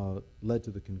 led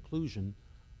to the conclusion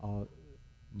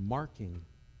marking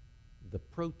the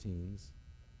proteins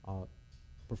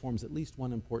performs at least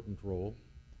one important role.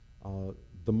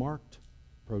 The marked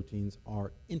proteins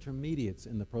are intermediates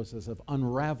in the process of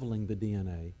unraveling the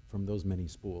DNA from those many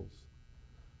spools.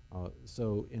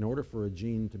 So in order for a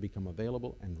gene to become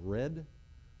available and read,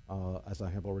 as I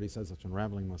have already said, such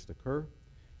unraveling must occur.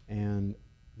 And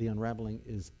the unraveling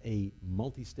is a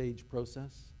multi-stage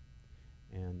process.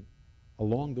 And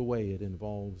along the way, it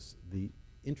involves the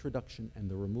introduction and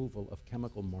the removal of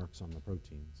chemical marks on the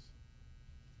proteins.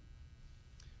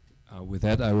 With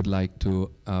that, I would like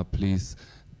to please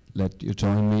let you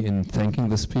join me in thanking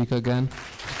the speaker again.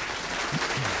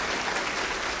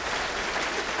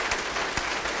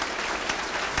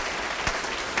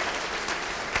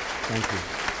 Thank you.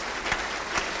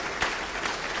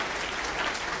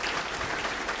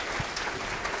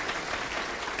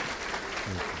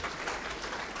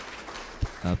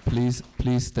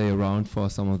 Please stay around for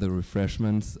some of the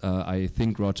refreshments. I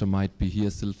think Roger might be here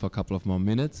still for a couple of more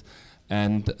minutes.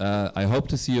 And I hope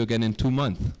to see you again in 2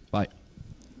 months. Bye.